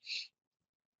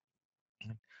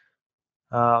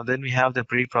 Then we have the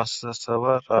pre-processor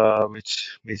server,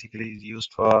 which basically is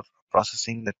used for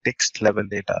processing the text level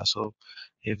data. So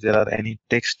if there are any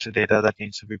text data that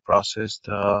needs to be processed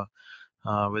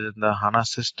within the HANA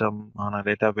system, HANA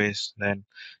database, then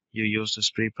you use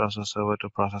this pre-processor server to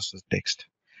process the text.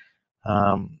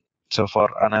 So for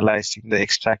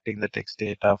extracting the text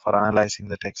data, for analyzing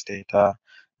the text data,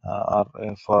 or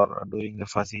for doing the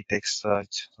fuzzy text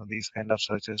search, so these kind of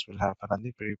searches will happen on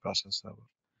the pre-processor server.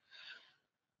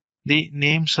 The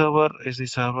name server is the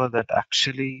server that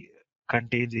actually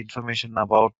contains information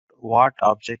about what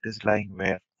object is lying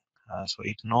where. So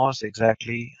it knows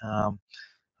exactly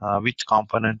which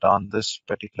component on this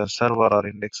particular server or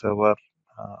index server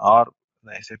or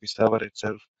the SAP server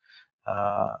itself,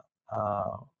 uh,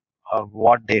 uh, or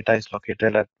what data is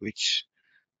located at which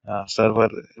server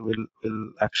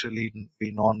will actually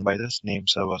be known by this name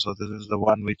server. So this is the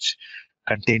one which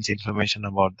contains information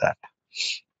about that.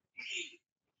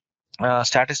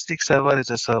 Statistic server is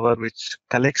a server which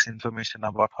collects information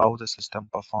about how the system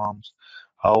performs,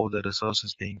 how the resource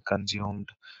is being consumed,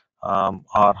 or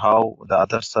how the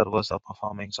other servers are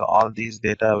performing. So all these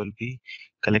data will be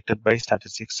collected by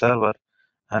statistic server,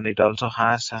 and it also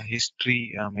has a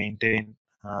history maintained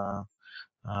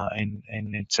in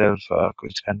itself,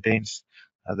 which contains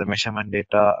the measurement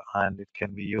data, and it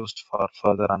can be used for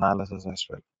further analysis as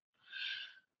well.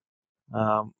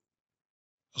 Um,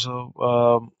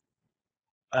 So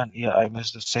and yeah, I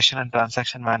missed the session and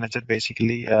transaction manager.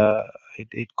 Basically,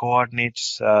 it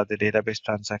coordinates the database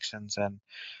transactions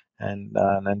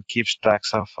and keeps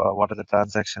tracks of what are the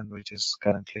transaction which is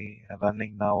currently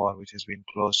running now or which has been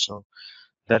closed. So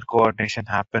that coordination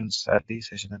happens at the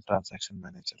session and transaction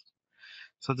manager.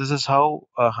 So this is how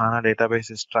a HANA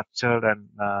database is structured and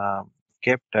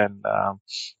kept, and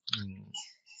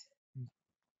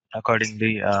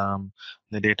accordingly,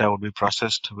 the data would be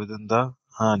processed within the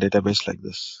database like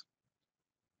this.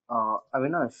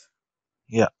 Avinash,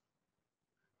 Yeah.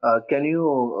 can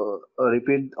you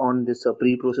repeat on this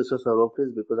pre-processor server,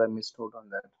 please? Because I missed out on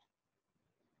that.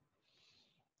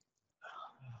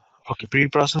 Okay.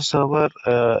 Preprocessed server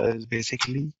is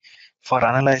basically for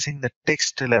analyzing the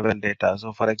text level data.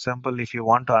 So, for example, if you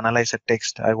want to analyze a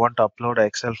text, I want to upload an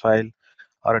Excel file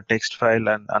or a text file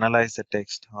and analyze the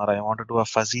text, or I want to do a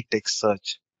fuzzy text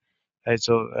search. Right.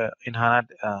 So, in HANA,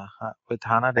 with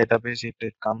HANA database,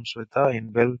 it comes with a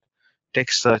inbuilt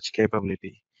text search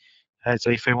capability. Right.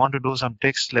 So, if I want to do some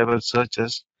text level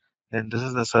searches, then this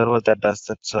is the server that does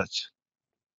that search.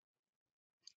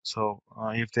 So,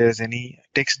 if there is any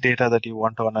text data that you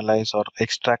want to analyze or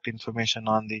extract information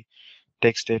on the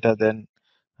text data, then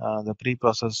the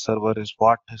preprocessed server is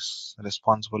what is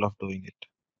responsible of doing it.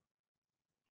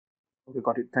 Okay,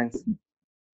 got it. Thanks.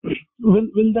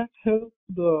 Will that help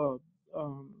the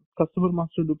customer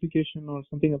master duplication or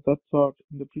something of that sort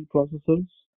in the preprocessors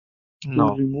to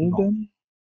No, remove no, them?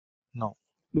 no.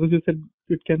 Because you said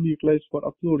it can be utilized for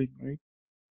uploading, right?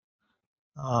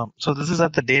 So this is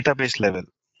at the database level.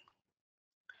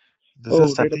 This Oh,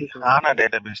 is at the database level. HANA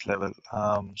database level.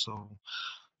 So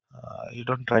you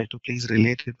don't try to please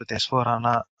relate it with S4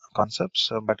 HANA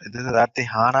concepts, but this is at the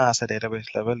HANA as a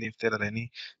database level. If there are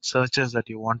any searches that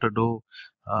you want to do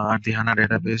at the HANA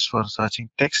database for searching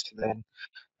text, then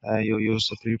you use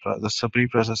the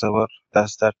preprocessor server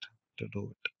does that to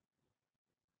do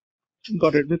it.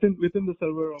 Got it. Within the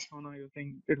server of HANA, you're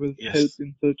saying it will help Yes,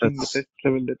 in searching the text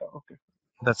level data. Okay.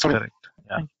 that's correct.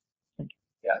 Yeah. Thank you. Thank you.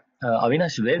 Yeah.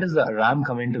 Avinash, where does the RAM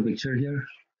come into picture here?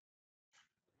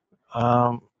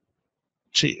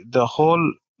 See, the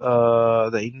whole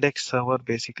the index server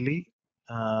basically,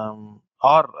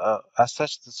 or as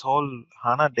such, this whole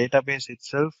HANA database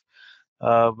itself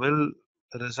will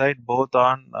reside both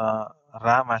on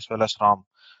RAM as well as ROM.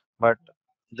 But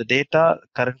the data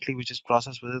currently which is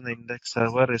processed within the index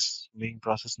server is being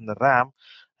processed in the RAM,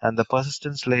 and the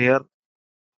persistence layer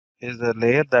is the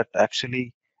layer that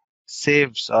actually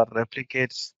saves or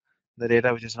replicates the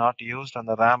data which is not used on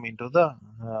the RAM into the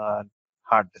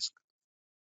hard disk.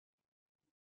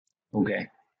 Okay.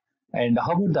 And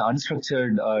how about the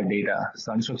unstructured data?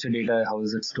 So unstructured data, how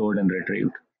is it stored and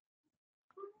retrieved?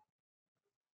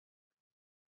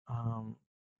 Um,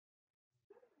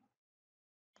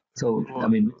 So, I wha-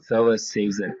 mean, which server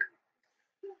saves it?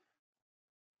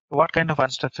 what kind of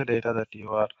unstructured data that you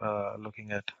are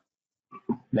looking at?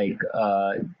 Like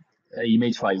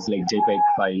image files, like JPEG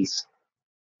files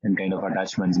and kind of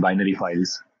attachments, binary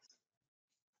files.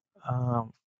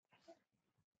 Um,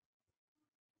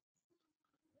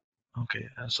 okay,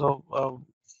 so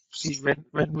see,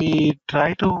 when we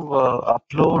try to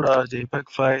upload a JPEG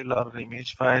file or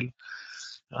image file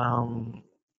um,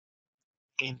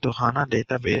 into HANA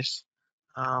database,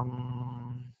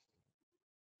 um,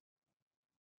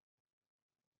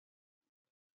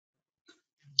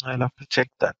 I'll have to check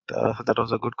that. That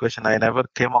was a good question. I never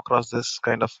came across this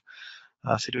kind of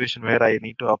situation where I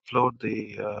need to upload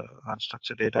the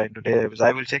unstructured data into database.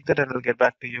 I will check that and I'll get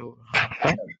back to you.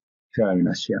 Fine. Sure,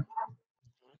 Avinash, yeah.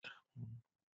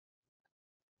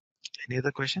 Any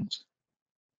other questions?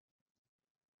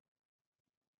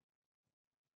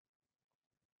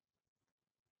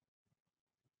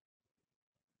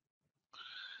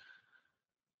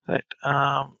 Right.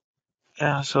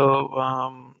 Yeah.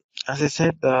 So as I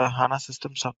said, the HANA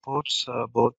system supports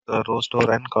both row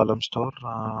store and column store.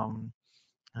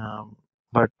 Um,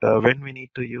 but when we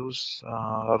need to use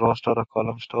row store or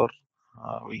column store,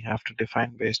 we have to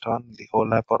define based on the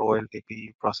OLAP or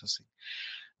OLTP processing.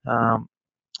 Um,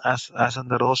 as in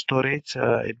the row storage,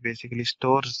 it basically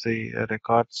stores the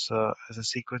records as a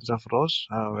sequence of rows,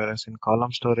 whereas in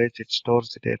column storage, it stores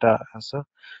the data as a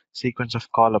sequence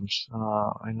of columns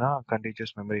in a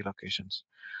contiguous memory locations.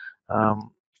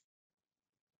 Um,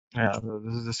 yeah, so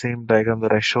this is the same diagram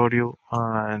that I showed you,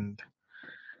 and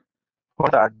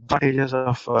what the advantages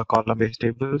of column-based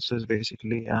tables is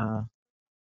basically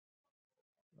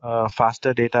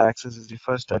faster data access is the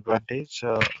first advantage.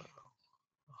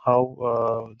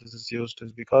 How this is used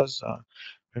is because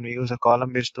when we use a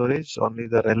column-based storage, only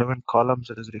the relevant columns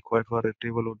that is required for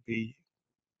retrieval would be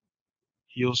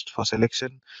used for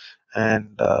selection,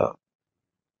 and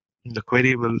the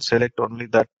query will select only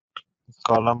that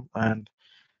column. And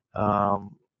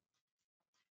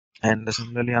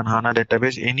similarly on HANA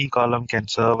database, any column can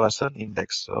serve as an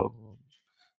index. So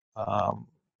um,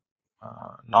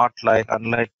 not like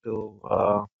unlike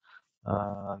to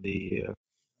the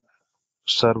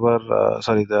server,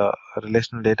 sorry, the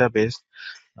relational database,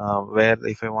 where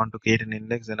if I want to create an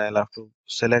index, then I'll have to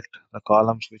select the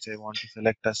columns which I want to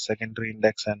select as secondary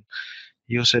index and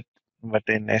use it. But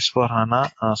in S4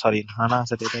 HANA, in HANA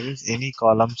as a database, any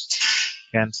columns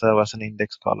can serve as an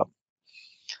index column.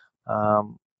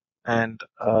 And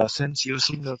since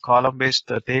using the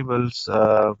column-based tables,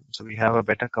 so we have a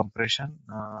better compression,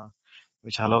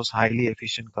 which allows highly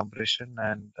efficient compression,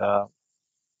 and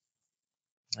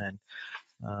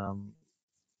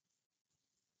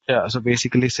yeah. So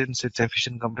basically, since it's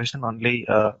efficient compression, only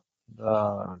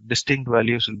distinct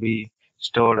values will be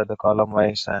stored at the column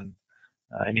wise, and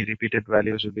any repeated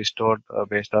values will be stored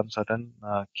based on certain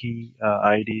key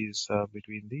IDs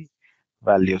between the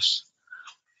values.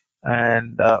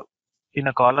 And in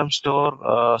a column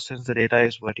store, since the data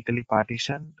is vertically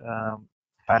partitioned,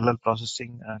 parallel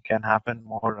processing can happen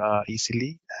more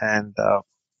easily, and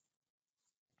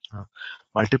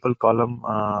multiple column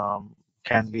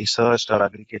can be searched or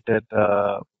aggregated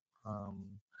um,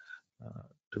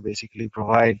 to basically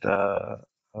provide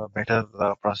better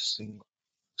processing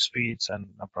speeds and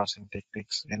processing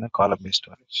techniques in a column-based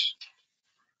storage.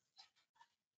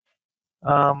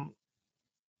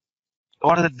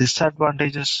 What are the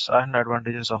disadvantages and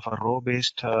advantages of a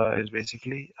row-based is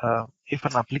basically if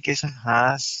an application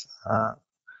has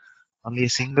only a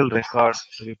single record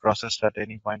to be processed at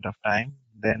any point of time,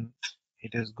 then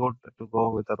it is good to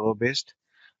go with a row-based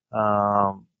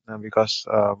because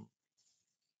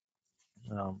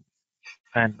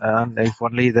and if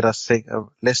only there are say,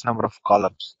 less number of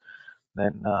columns,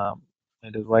 then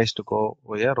it is wise to go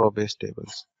via row-based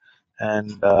tables.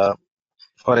 And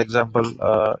for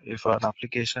example, if an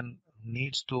application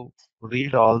needs to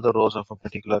read all the rows of a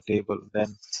particular table,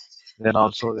 then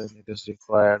it is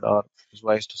required or is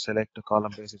wise to select a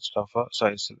column based instead of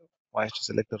wise to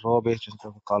select a row based instead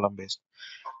of a column based,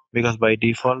 because by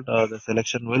default the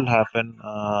selection will happen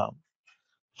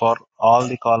for all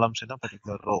the columns in a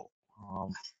particular row.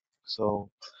 So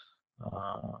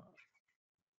uh,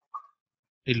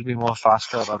 it'll be more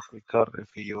faster or quicker if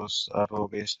we use a row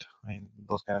based in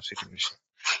those kind of situations.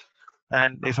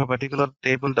 And if a particular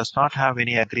table does not have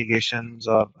any aggregations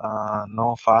or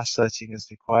no fast searching is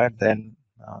required, then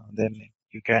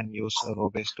you can use a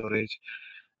row-based storage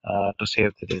to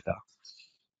save the data.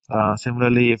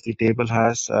 Similarly, if the table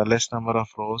has less number of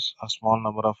rows, a small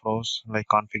number of rows, like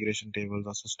configuration tables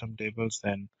or system tables,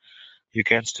 then you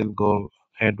can still go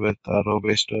ahead with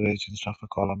row-based storage instead of a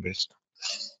column-based.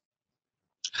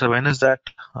 So when is that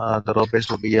the row-based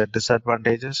will be a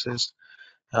disadvantages is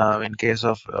in case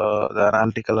of the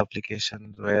analytical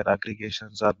applications where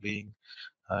aggregations are being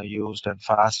used and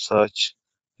fast search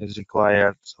is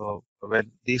required. So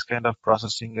when these kind of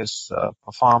processing is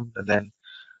performed, then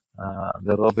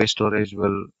the row-based storage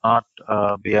will not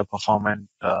be a performant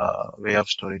way of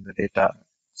storing the data.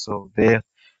 So there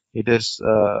it is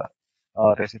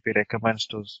our recipe recommends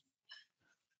to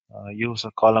use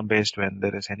a column-based when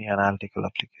there is any analytical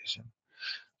application.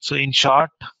 So in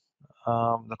short,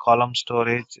 the column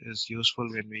storage is useful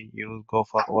when we go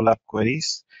for OLAP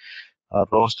queries.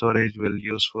 Row storage will be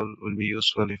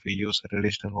useful if we use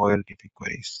relational OLTP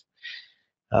queries.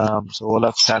 So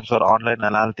OLAP stands for Online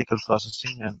Analytical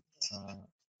Processing, and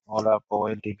OLAP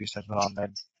OLTP stands for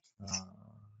Online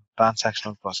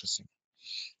Transactional Processing.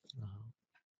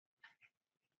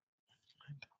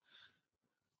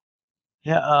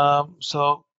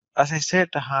 So as I said,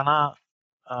 HANA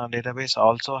database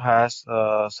also has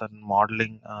some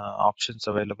modeling options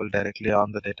available directly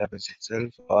on the database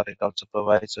itself, or it also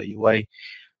provides a UI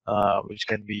which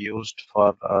can be used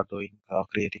for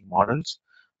creating models.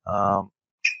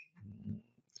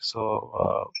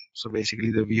 So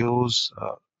basically the views,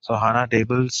 so HANA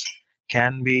tables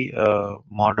can be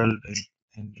modeled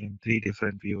in three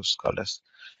different views called as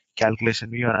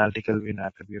calculation view, analytical view, and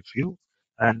attribute view.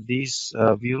 And these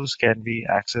views can be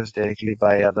accessed directly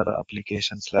by other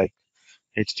applications like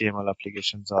HTML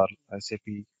applications or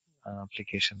SAP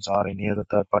applications or any other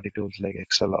third-party tools like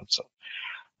Excel also.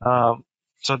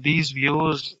 So these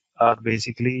views are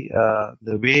basically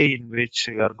the way in which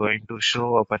you are going to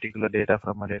show a particular data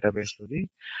from a database to the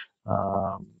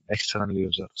external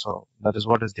user. So that is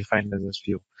what is defined as this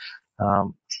view.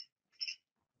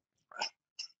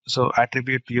 So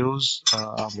attribute views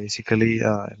basically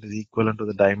is equivalent to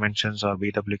the dimensions or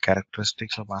BW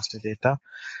characteristics of master data,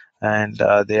 and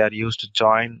they are used to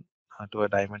join to a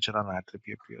dimension on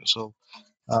attribute view. So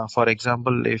for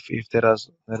example, if there is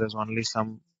only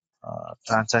some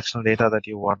transactional data that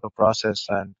you want to process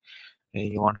and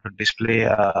you want to display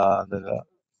the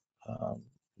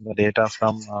data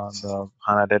from the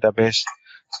HANA database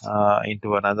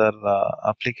into another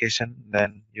application,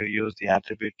 then you use the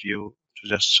attribute view to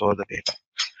just show the data.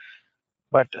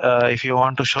 But if you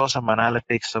want to show some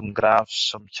analytics, some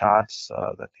graphs, some charts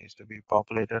that needs to be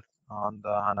populated on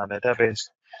the HANA database,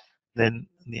 then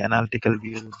the analytical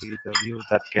view will be the view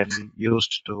that can be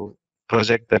used to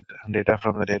project that data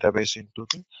from the database into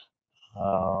the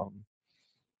um,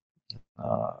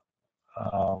 uh,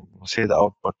 say the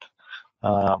output.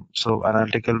 So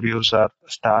analytical views are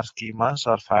star schemas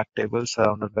or fact tables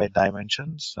surrounded by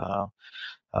dimensions.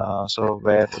 So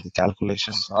where the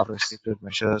calculations or restricted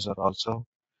measures are also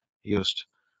used.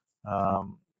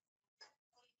 Um,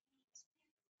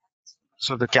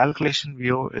 so the calculation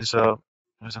view is a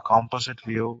composite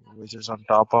view which is on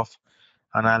top of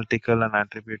analytical and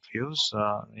attribute views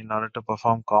in order to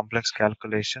perform complex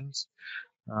calculations.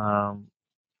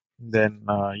 Then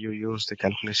you use the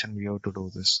calculation view to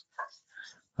do this.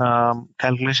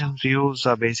 Calculation views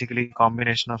are basically a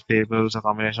combination of tables, a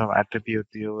combination of attribute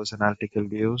views, analytical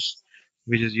views,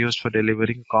 which is used for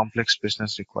delivering complex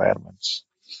business requirements.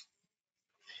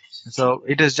 So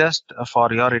it is just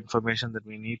for your information that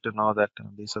we need to know that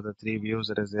these are the three views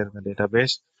that is there in the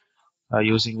database,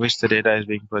 using which the data is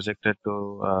being projected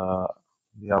to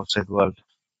the outside world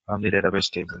on the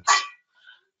database tables.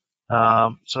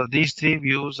 So these three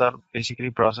views are basically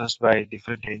processed by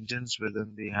different engines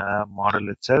within the HANA model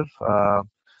itself.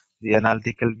 The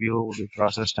analytical view will be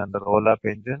processed under roll-up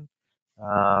engine.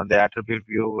 The attribute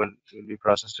view will be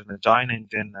processed in a join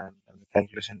engine, and the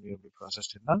calculation view will be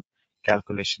processed in a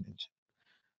calculation engine.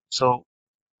 So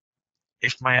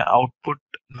if my output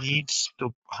needs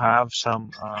to have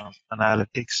some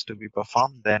analytics to be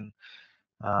performed, then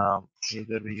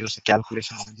either we use a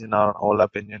calculation engine or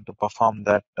roll-up engine to perform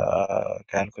that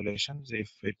calculations.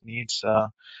 If it needs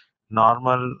a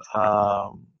normal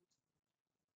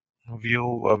view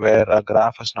where a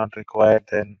graph is not required,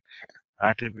 then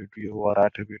attribute view or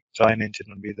attribute join engine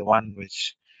will be the one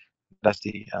which does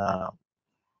the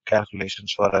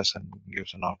calculations for us and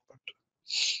gives an output.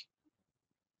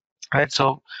 Right.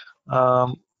 So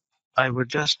I would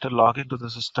just log into the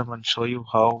system and show you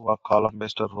how a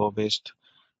column-based or row-based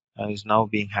is now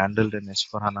being handled in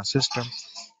S4 HANA system.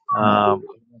 I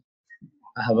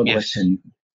have a Yes. question.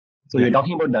 So Yeah. you're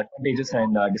talking about the advantages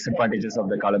and disadvantages of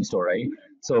the column store, right?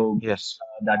 So Yes.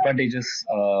 the advantages,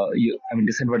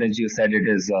 disadvantage. You said it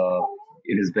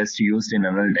is best used in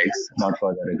analytics, not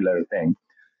for the regular thing.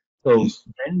 So Yes.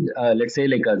 then, let's say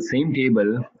like a same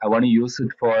table, I want to use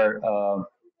it for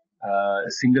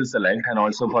single select and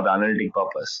also for the analytic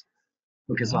purpose.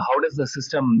 Okay, so how does the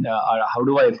system, how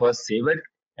do I first save it,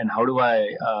 and how do I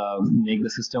make the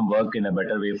system work in a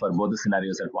better way for both the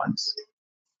scenarios at once?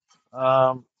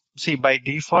 See, by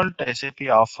default, SAP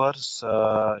offers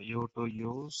you to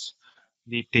use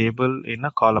the table in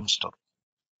a column store.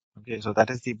 Okay, so that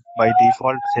is the by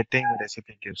default setting that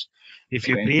SAP gives. If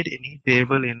you Okay. create any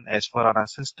table in S4 HANA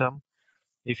system,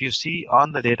 if you see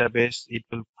on the database, it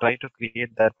will try to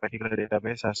create that particular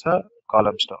database as a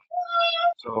column store.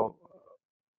 So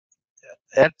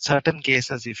at certain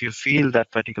cases, if you feel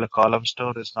that particular column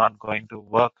store is not going to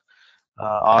work,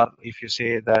 or if you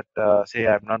say that, say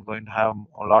I'm not going to have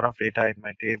a lot of data in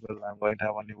my table, I'm going to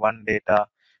have only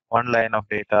one line of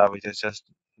data, which is just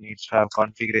needs to have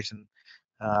configuration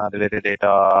related data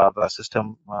or the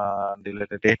system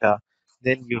related data,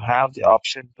 then you have the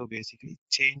option to basically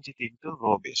change it into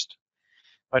row based.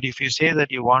 But if you say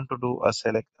that you want to do a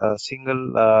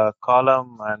single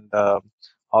column and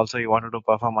also you want to do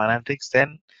perform analytics,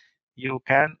 then you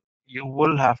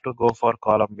will have to go for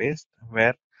column based,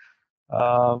 where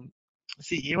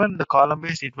see, even the column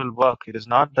based, it will work. It is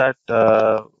not that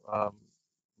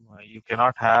you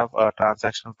cannot have a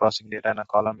transactional processing data in a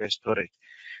column based storage.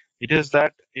 It is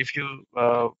that if you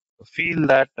feel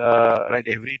that right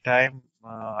every time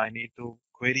I need to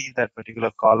query that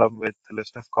particular column with a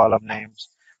list of column names,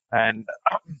 and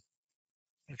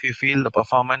if you feel the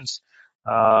performance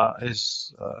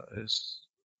is,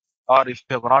 or if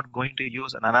you're not going to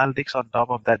use an analytics on top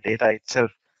of that data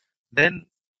itself, then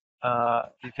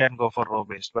you can go for row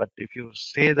based. But if you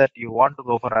say that you want to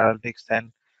go for analytics,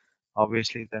 then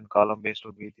obviously then column based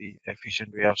would be the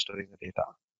efficient way of storing the data.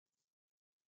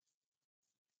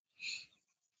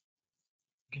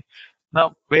 Okay.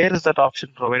 Now, where is that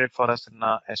option provided for us in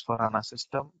S4 HANA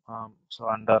system? So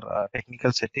under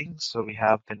technical settings, so we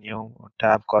have the new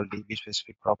tab called DB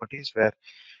specific properties, where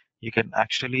you can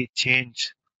actually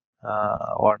change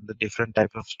what the different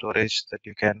type of storage that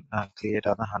you can create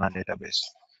on the HANA database.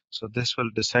 So this will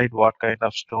decide what kind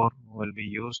of store will be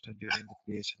used during the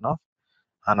creation of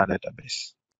HANA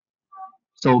database.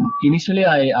 So initially,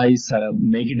 I sort of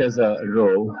make it as a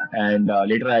row, and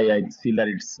later I feel that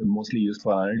it's mostly used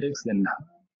for analytics. Then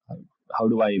how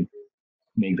do I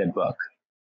make that work?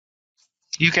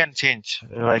 You can change.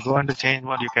 If I go into change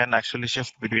mode, you can actually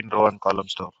shift between row and column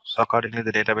store. So accordingly,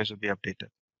 the database will be updated.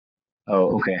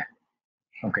 Oh, okay,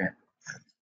 okay.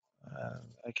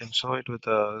 I can show it with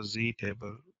a Z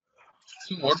table.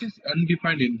 So what is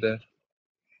undefined in there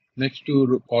next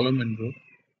to column and row?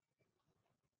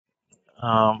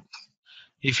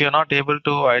 If you're not able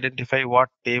to identify what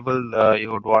table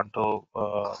you would want to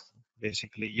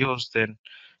basically use, then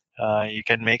you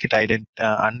can make it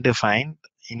undefined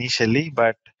initially,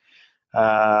 but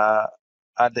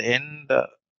at the end,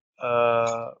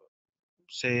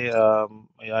 say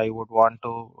I would want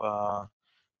to,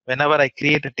 whenever I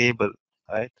create a table,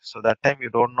 right? So that time you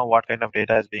don't know what kind of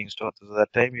data is being stored. So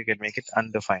that time you can make it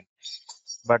undefined.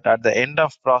 But at the end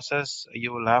of process,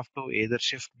 you will have to either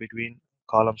shift between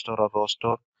column store or row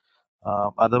store.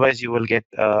 Otherwise, you will get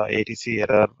ATC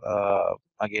error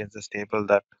against this table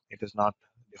that it is not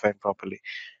defined properly.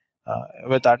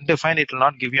 With undefined, it will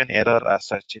not give you an error as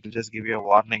such. It will just give you a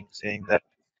warning saying that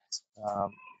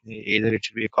either it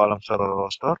should be a column store or a row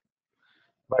store.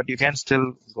 But you can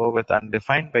still go with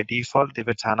undefined. By default, if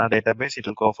it's HANA database, it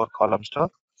will go for column store.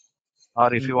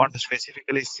 Or if you want to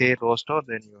specifically say row store,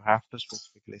 then you have to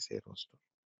specifically say row store.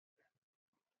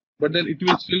 But then it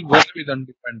will still work with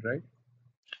undefined, right?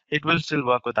 It will still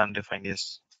work with undefined,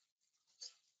 yes.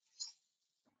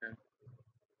 Okay.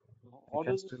 How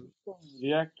does the system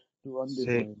react to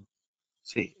undefined?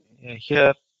 See,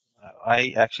 here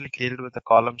I actually created with a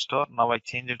column store. Now I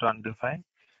change it to undefined,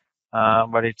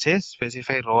 but it says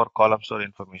specify row or column store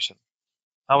information.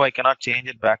 Now I cannot change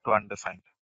it back to undefined.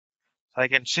 So I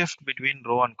can shift between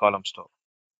row and column store.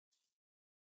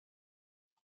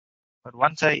 But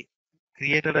once I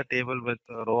created a table with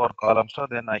a row or column store,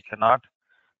 then I cannot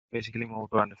basically move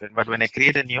to undefined. But when I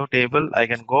create a new table, I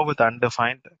can go with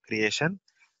undefined creation.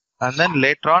 And then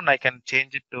later on, I can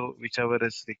change it to whichever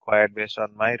is required based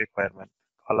on my requirement,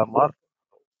 column or.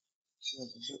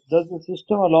 Does the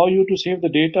system allow you to save the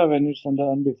data when it's under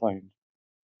undefined?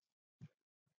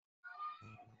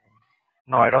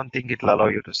 No, I don't think it will allow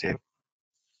you to save.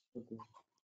 Okay.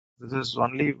 This is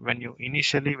only when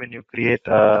you create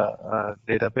a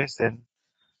database, then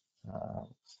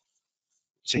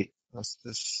see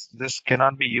this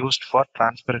cannot be used for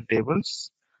transparent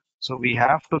tables. So we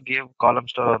have to give column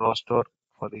store or row store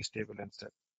for this table instead.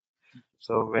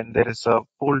 So when there is a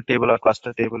pool table or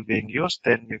cluster table being used,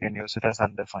 then you can use it as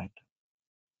undefined.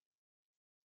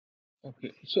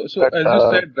 Okay. So but, as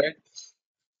you said, right?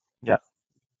 Yeah.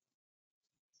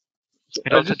 So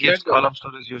it also gives column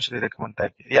store is usually recommend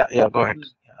type. Yeah, go ahead.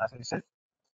 As I said.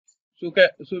 So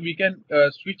we can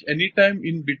switch anytime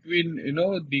in between,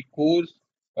 the cores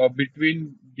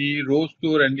between the row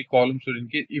store and the column store. In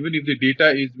case even if the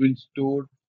data is being stored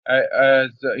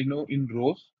as in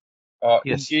rows.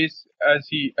 Yes. In case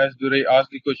as Durai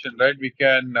asked the question, right? We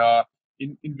can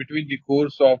in between the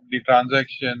course of the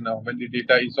transaction when the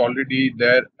data is already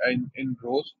there in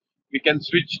rows, we can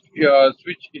switch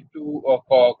it to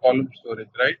column storage,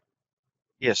 right?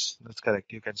 Yes, that's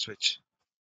correct. You can switch.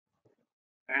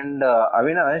 And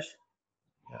Avinash,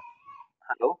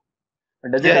 hello.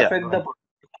 Does it affect the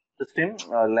system?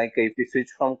 Like if we switch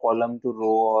from column to row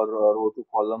or row to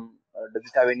column, does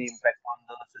it have any impact on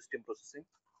the system processing?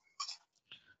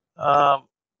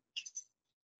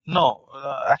 No,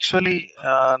 actually,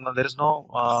 no, there is no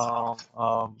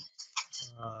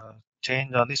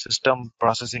change on the system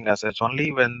processing as such.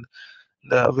 Only when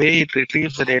the way it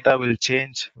retrieves the data will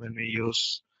change when we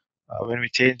use when we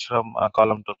change from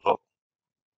column to row.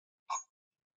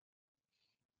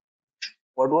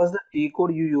 What was the T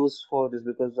code you used for this?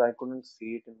 Because I couldn't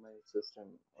see it in my system.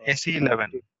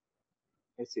 SE11.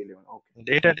 SE11. Okay.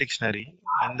 Data dictionary.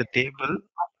 In the table,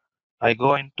 I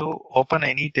go into open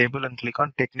any table and click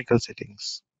on technical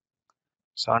settings.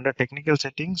 So under technical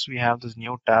settings, we have this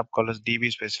new tab called as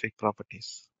DB specific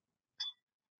properties.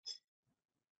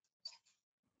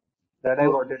 That I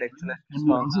got it actually. And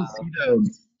we also see the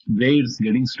way it's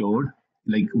getting stored,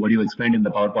 like what you explained in the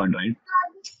PowerPoint, right?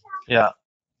 Yeah.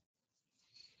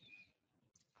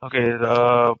 Okay.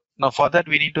 Now for that,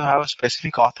 we need to have a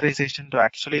specific authorization to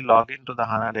actually log into the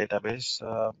HANA database.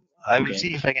 I will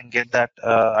see if I can get that.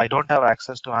 I don't have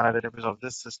access to HANA database of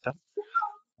this system.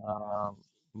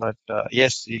 But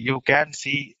yes, you can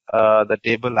see the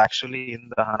table actually in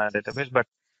the HANA database, but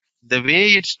the way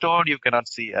it's stored, you cannot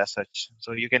see as such.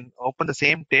 So you can open the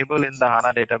same table in the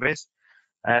HANA database,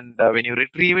 and when you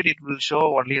retrieve it, it will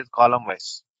show only as column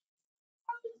wise.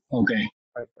 Okay.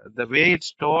 But the way it's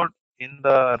stored in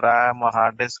the RAM or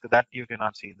hard disk, that you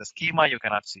cannot see. The schema you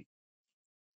cannot see.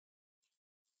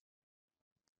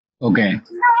 Okay.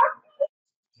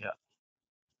 Yeah.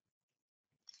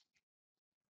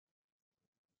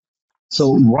 So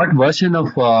what version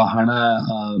of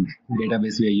HANA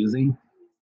database we are using?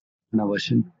 HANA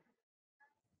version?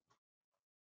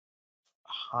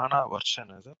 HANA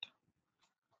version, is it?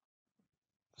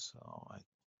 So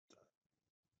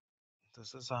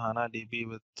this is a HANA DB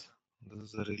with, this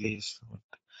is the release. But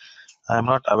I'm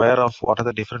not aware of what are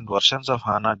the different versions of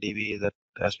HANA DB that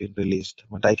has been released.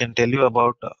 But I can tell you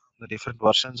about the different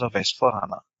versions of S4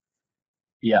 HANA.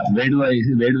 Yeah. Where do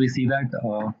we see that?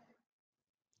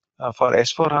 For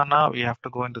S4 HANA, we have to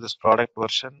go into this product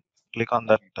version. Click on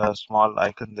that small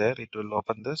icon there. It will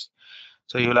open this.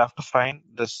 So you will have to find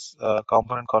this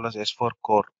component called as S4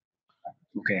 core.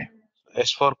 Okay.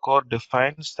 S4 core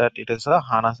defines that it is a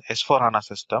HANA S4 HANA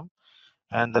system,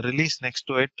 and the release next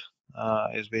to it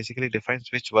is basically defines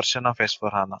which version of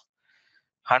S4 HANA.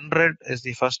 100 is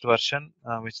the first version,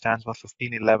 which stands for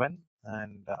 1511,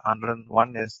 and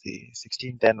 101 is the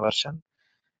 1610 version.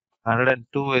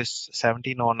 102 is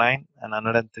 1709, and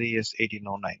 103 is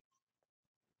 1809.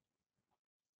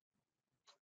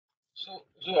 So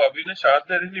Avinash, are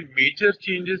there any major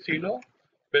changes,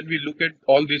 when we look at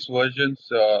all these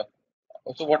versions?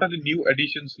 So what are the new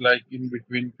additions like in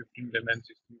between 1510 and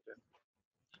 1610?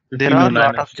 There are a 1509 lot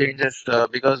and of changes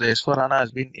because S4 HANA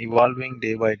has been evolving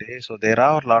day by day. So there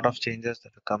are a lot of changes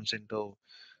that comes into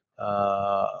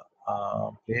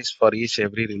place for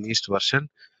every released version.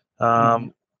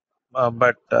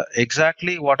 But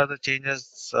exactly what are the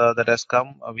changes that has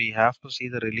come, we have to see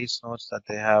the release notes that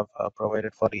they have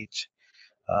provided for each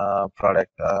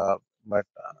product. But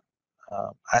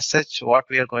as such, what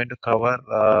we are going to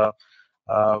cover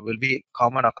will be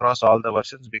common across all the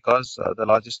versions, because the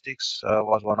logistics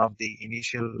was one of the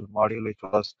initial module which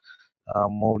was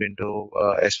moved into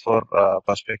S4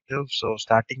 perspective. So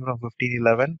starting from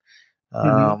 1511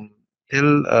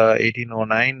 till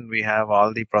 1809, we have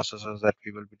all the processes that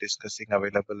we will be discussing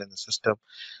available in the system.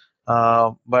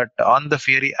 But on the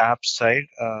Fiori app side,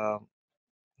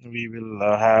 we will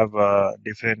have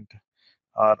different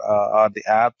or the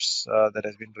apps that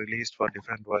has been released for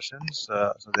different versions.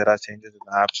 So there are changes in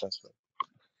the apps as well.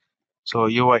 So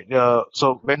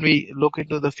so when we look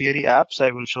into the Fiori apps,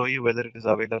 I will show you whether it is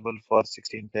available for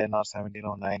 1610 or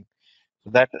 1709.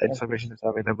 So that information is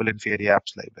available in Fiori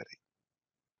apps library.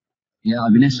 Yeah,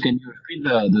 Avinash, can you repeat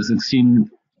the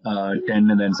 1610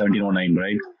 and then 1709,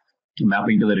 right?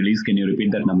 Mapping to the release, can you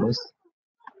repeat that numbers?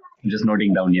 I'm just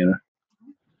noting down here.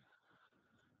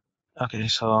 Okay,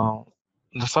 so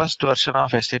the first version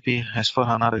of SAP S4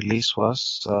 HANA release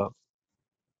was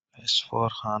S4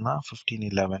 HANA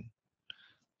 1511.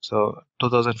 So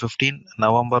 2015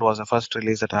 November was the first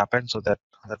release that happened. So that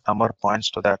number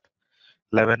points to that.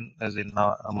 11 is in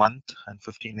a month and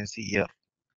 15 is the year.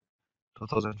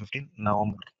 2015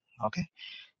 November. Okay.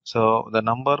 So the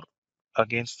number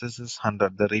against this is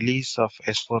 100. The release of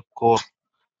S4 core,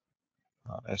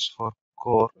 S4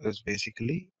 core is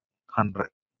basically 100.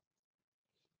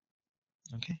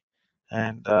 Okay.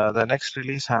 And the next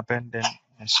release happened in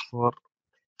S4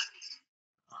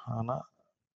 HANA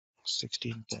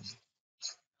 1610.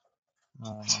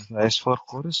 S4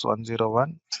 core is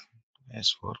 101.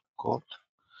 S4 core,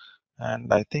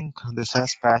 and I think this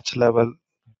has patch level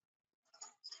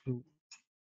 2,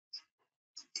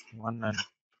 1 and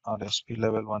or SP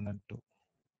level 1 and 2.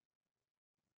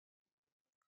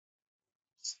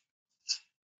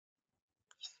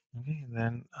 Okay,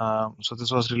 then so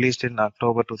this was released in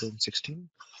October 2016.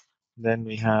 Then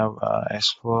we have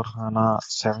S4 HANA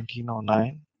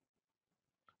 1709,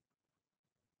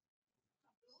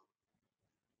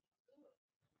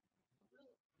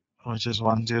 which is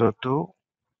 102.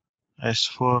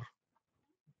 S4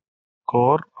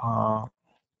 core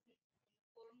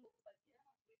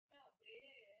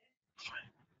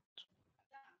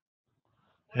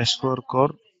S4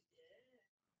 core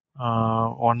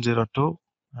 102,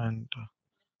 and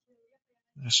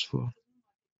S4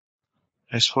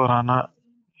 HANA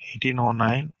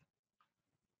 1809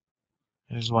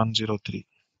 is 103.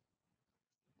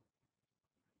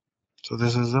 So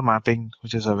this is the mapping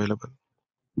which is available.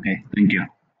 Okay, thank you.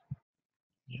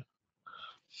 Yeah.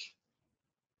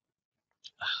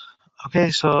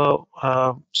 Okay, so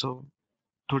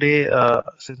today,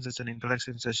 since it's an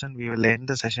introduction session, we will end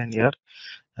the session here,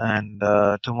 and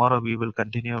tomorrow we will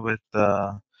continue with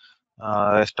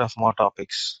rest of more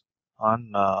topics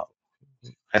on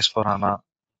S4 HANA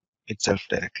itself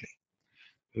directly.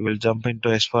 We will jump into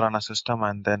S4 HANA system,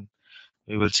 and then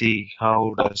we will see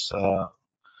how does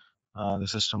the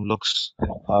system looks,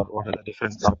 or what are the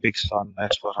different topics on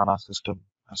S4 HANA system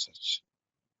as such.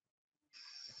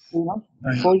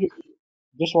 Before you,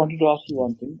 just wanted to ask you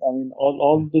one thing. I mean,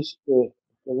 all this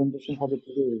presentation for the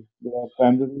today, they are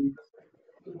primarily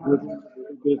creating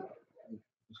the database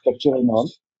structure and all.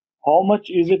 How much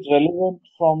is it relevant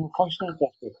from functional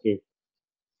perspective?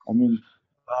 I mean,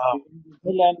 Uh,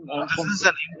 and this from is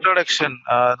an introduction.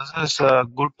 This is a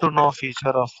good to know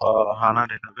feature of HANA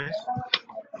database.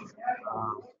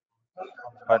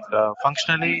 But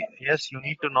functionally, yes, you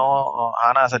need to know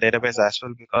HANA as a database as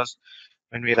well, because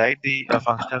when we write the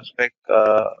functional spec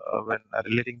when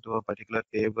relating to a particular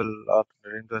table or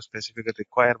relating to a specific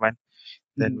requirement,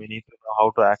 then we need to know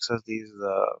how to access these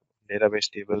database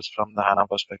tables from the HANA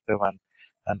perspective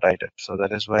and write it. So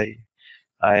that is why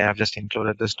I have just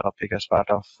included this topic as part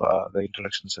of the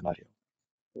introduction scenario.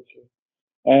 Okay.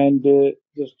 And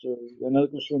just another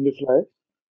question on the fly.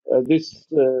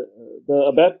 The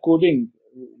ABAP coding,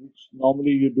 which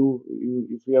normally you do,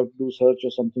 if you have to do search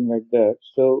or something like that.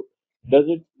 So does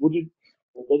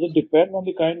it depend on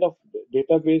the kind of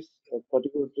database a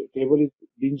particular table is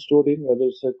being stored in, whether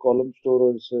it's a column store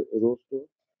or it's a row store?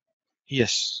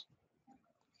 Yes.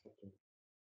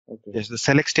 Okay. Yes, the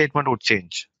select statement would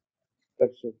change.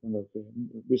 That's it. Okay.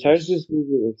 Besides this,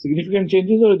 significant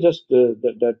changes or just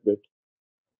that bit?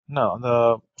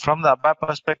 No, from the ABAP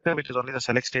perspective, it is only the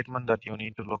select statement that you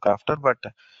need to look after. But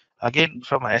again,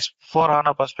 from S4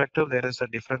 HANA perspective, there is a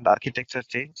different architecture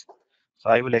change. So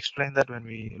I will explain that when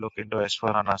we look into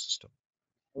S4 HANA system.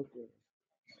 Okay.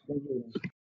 Thank you.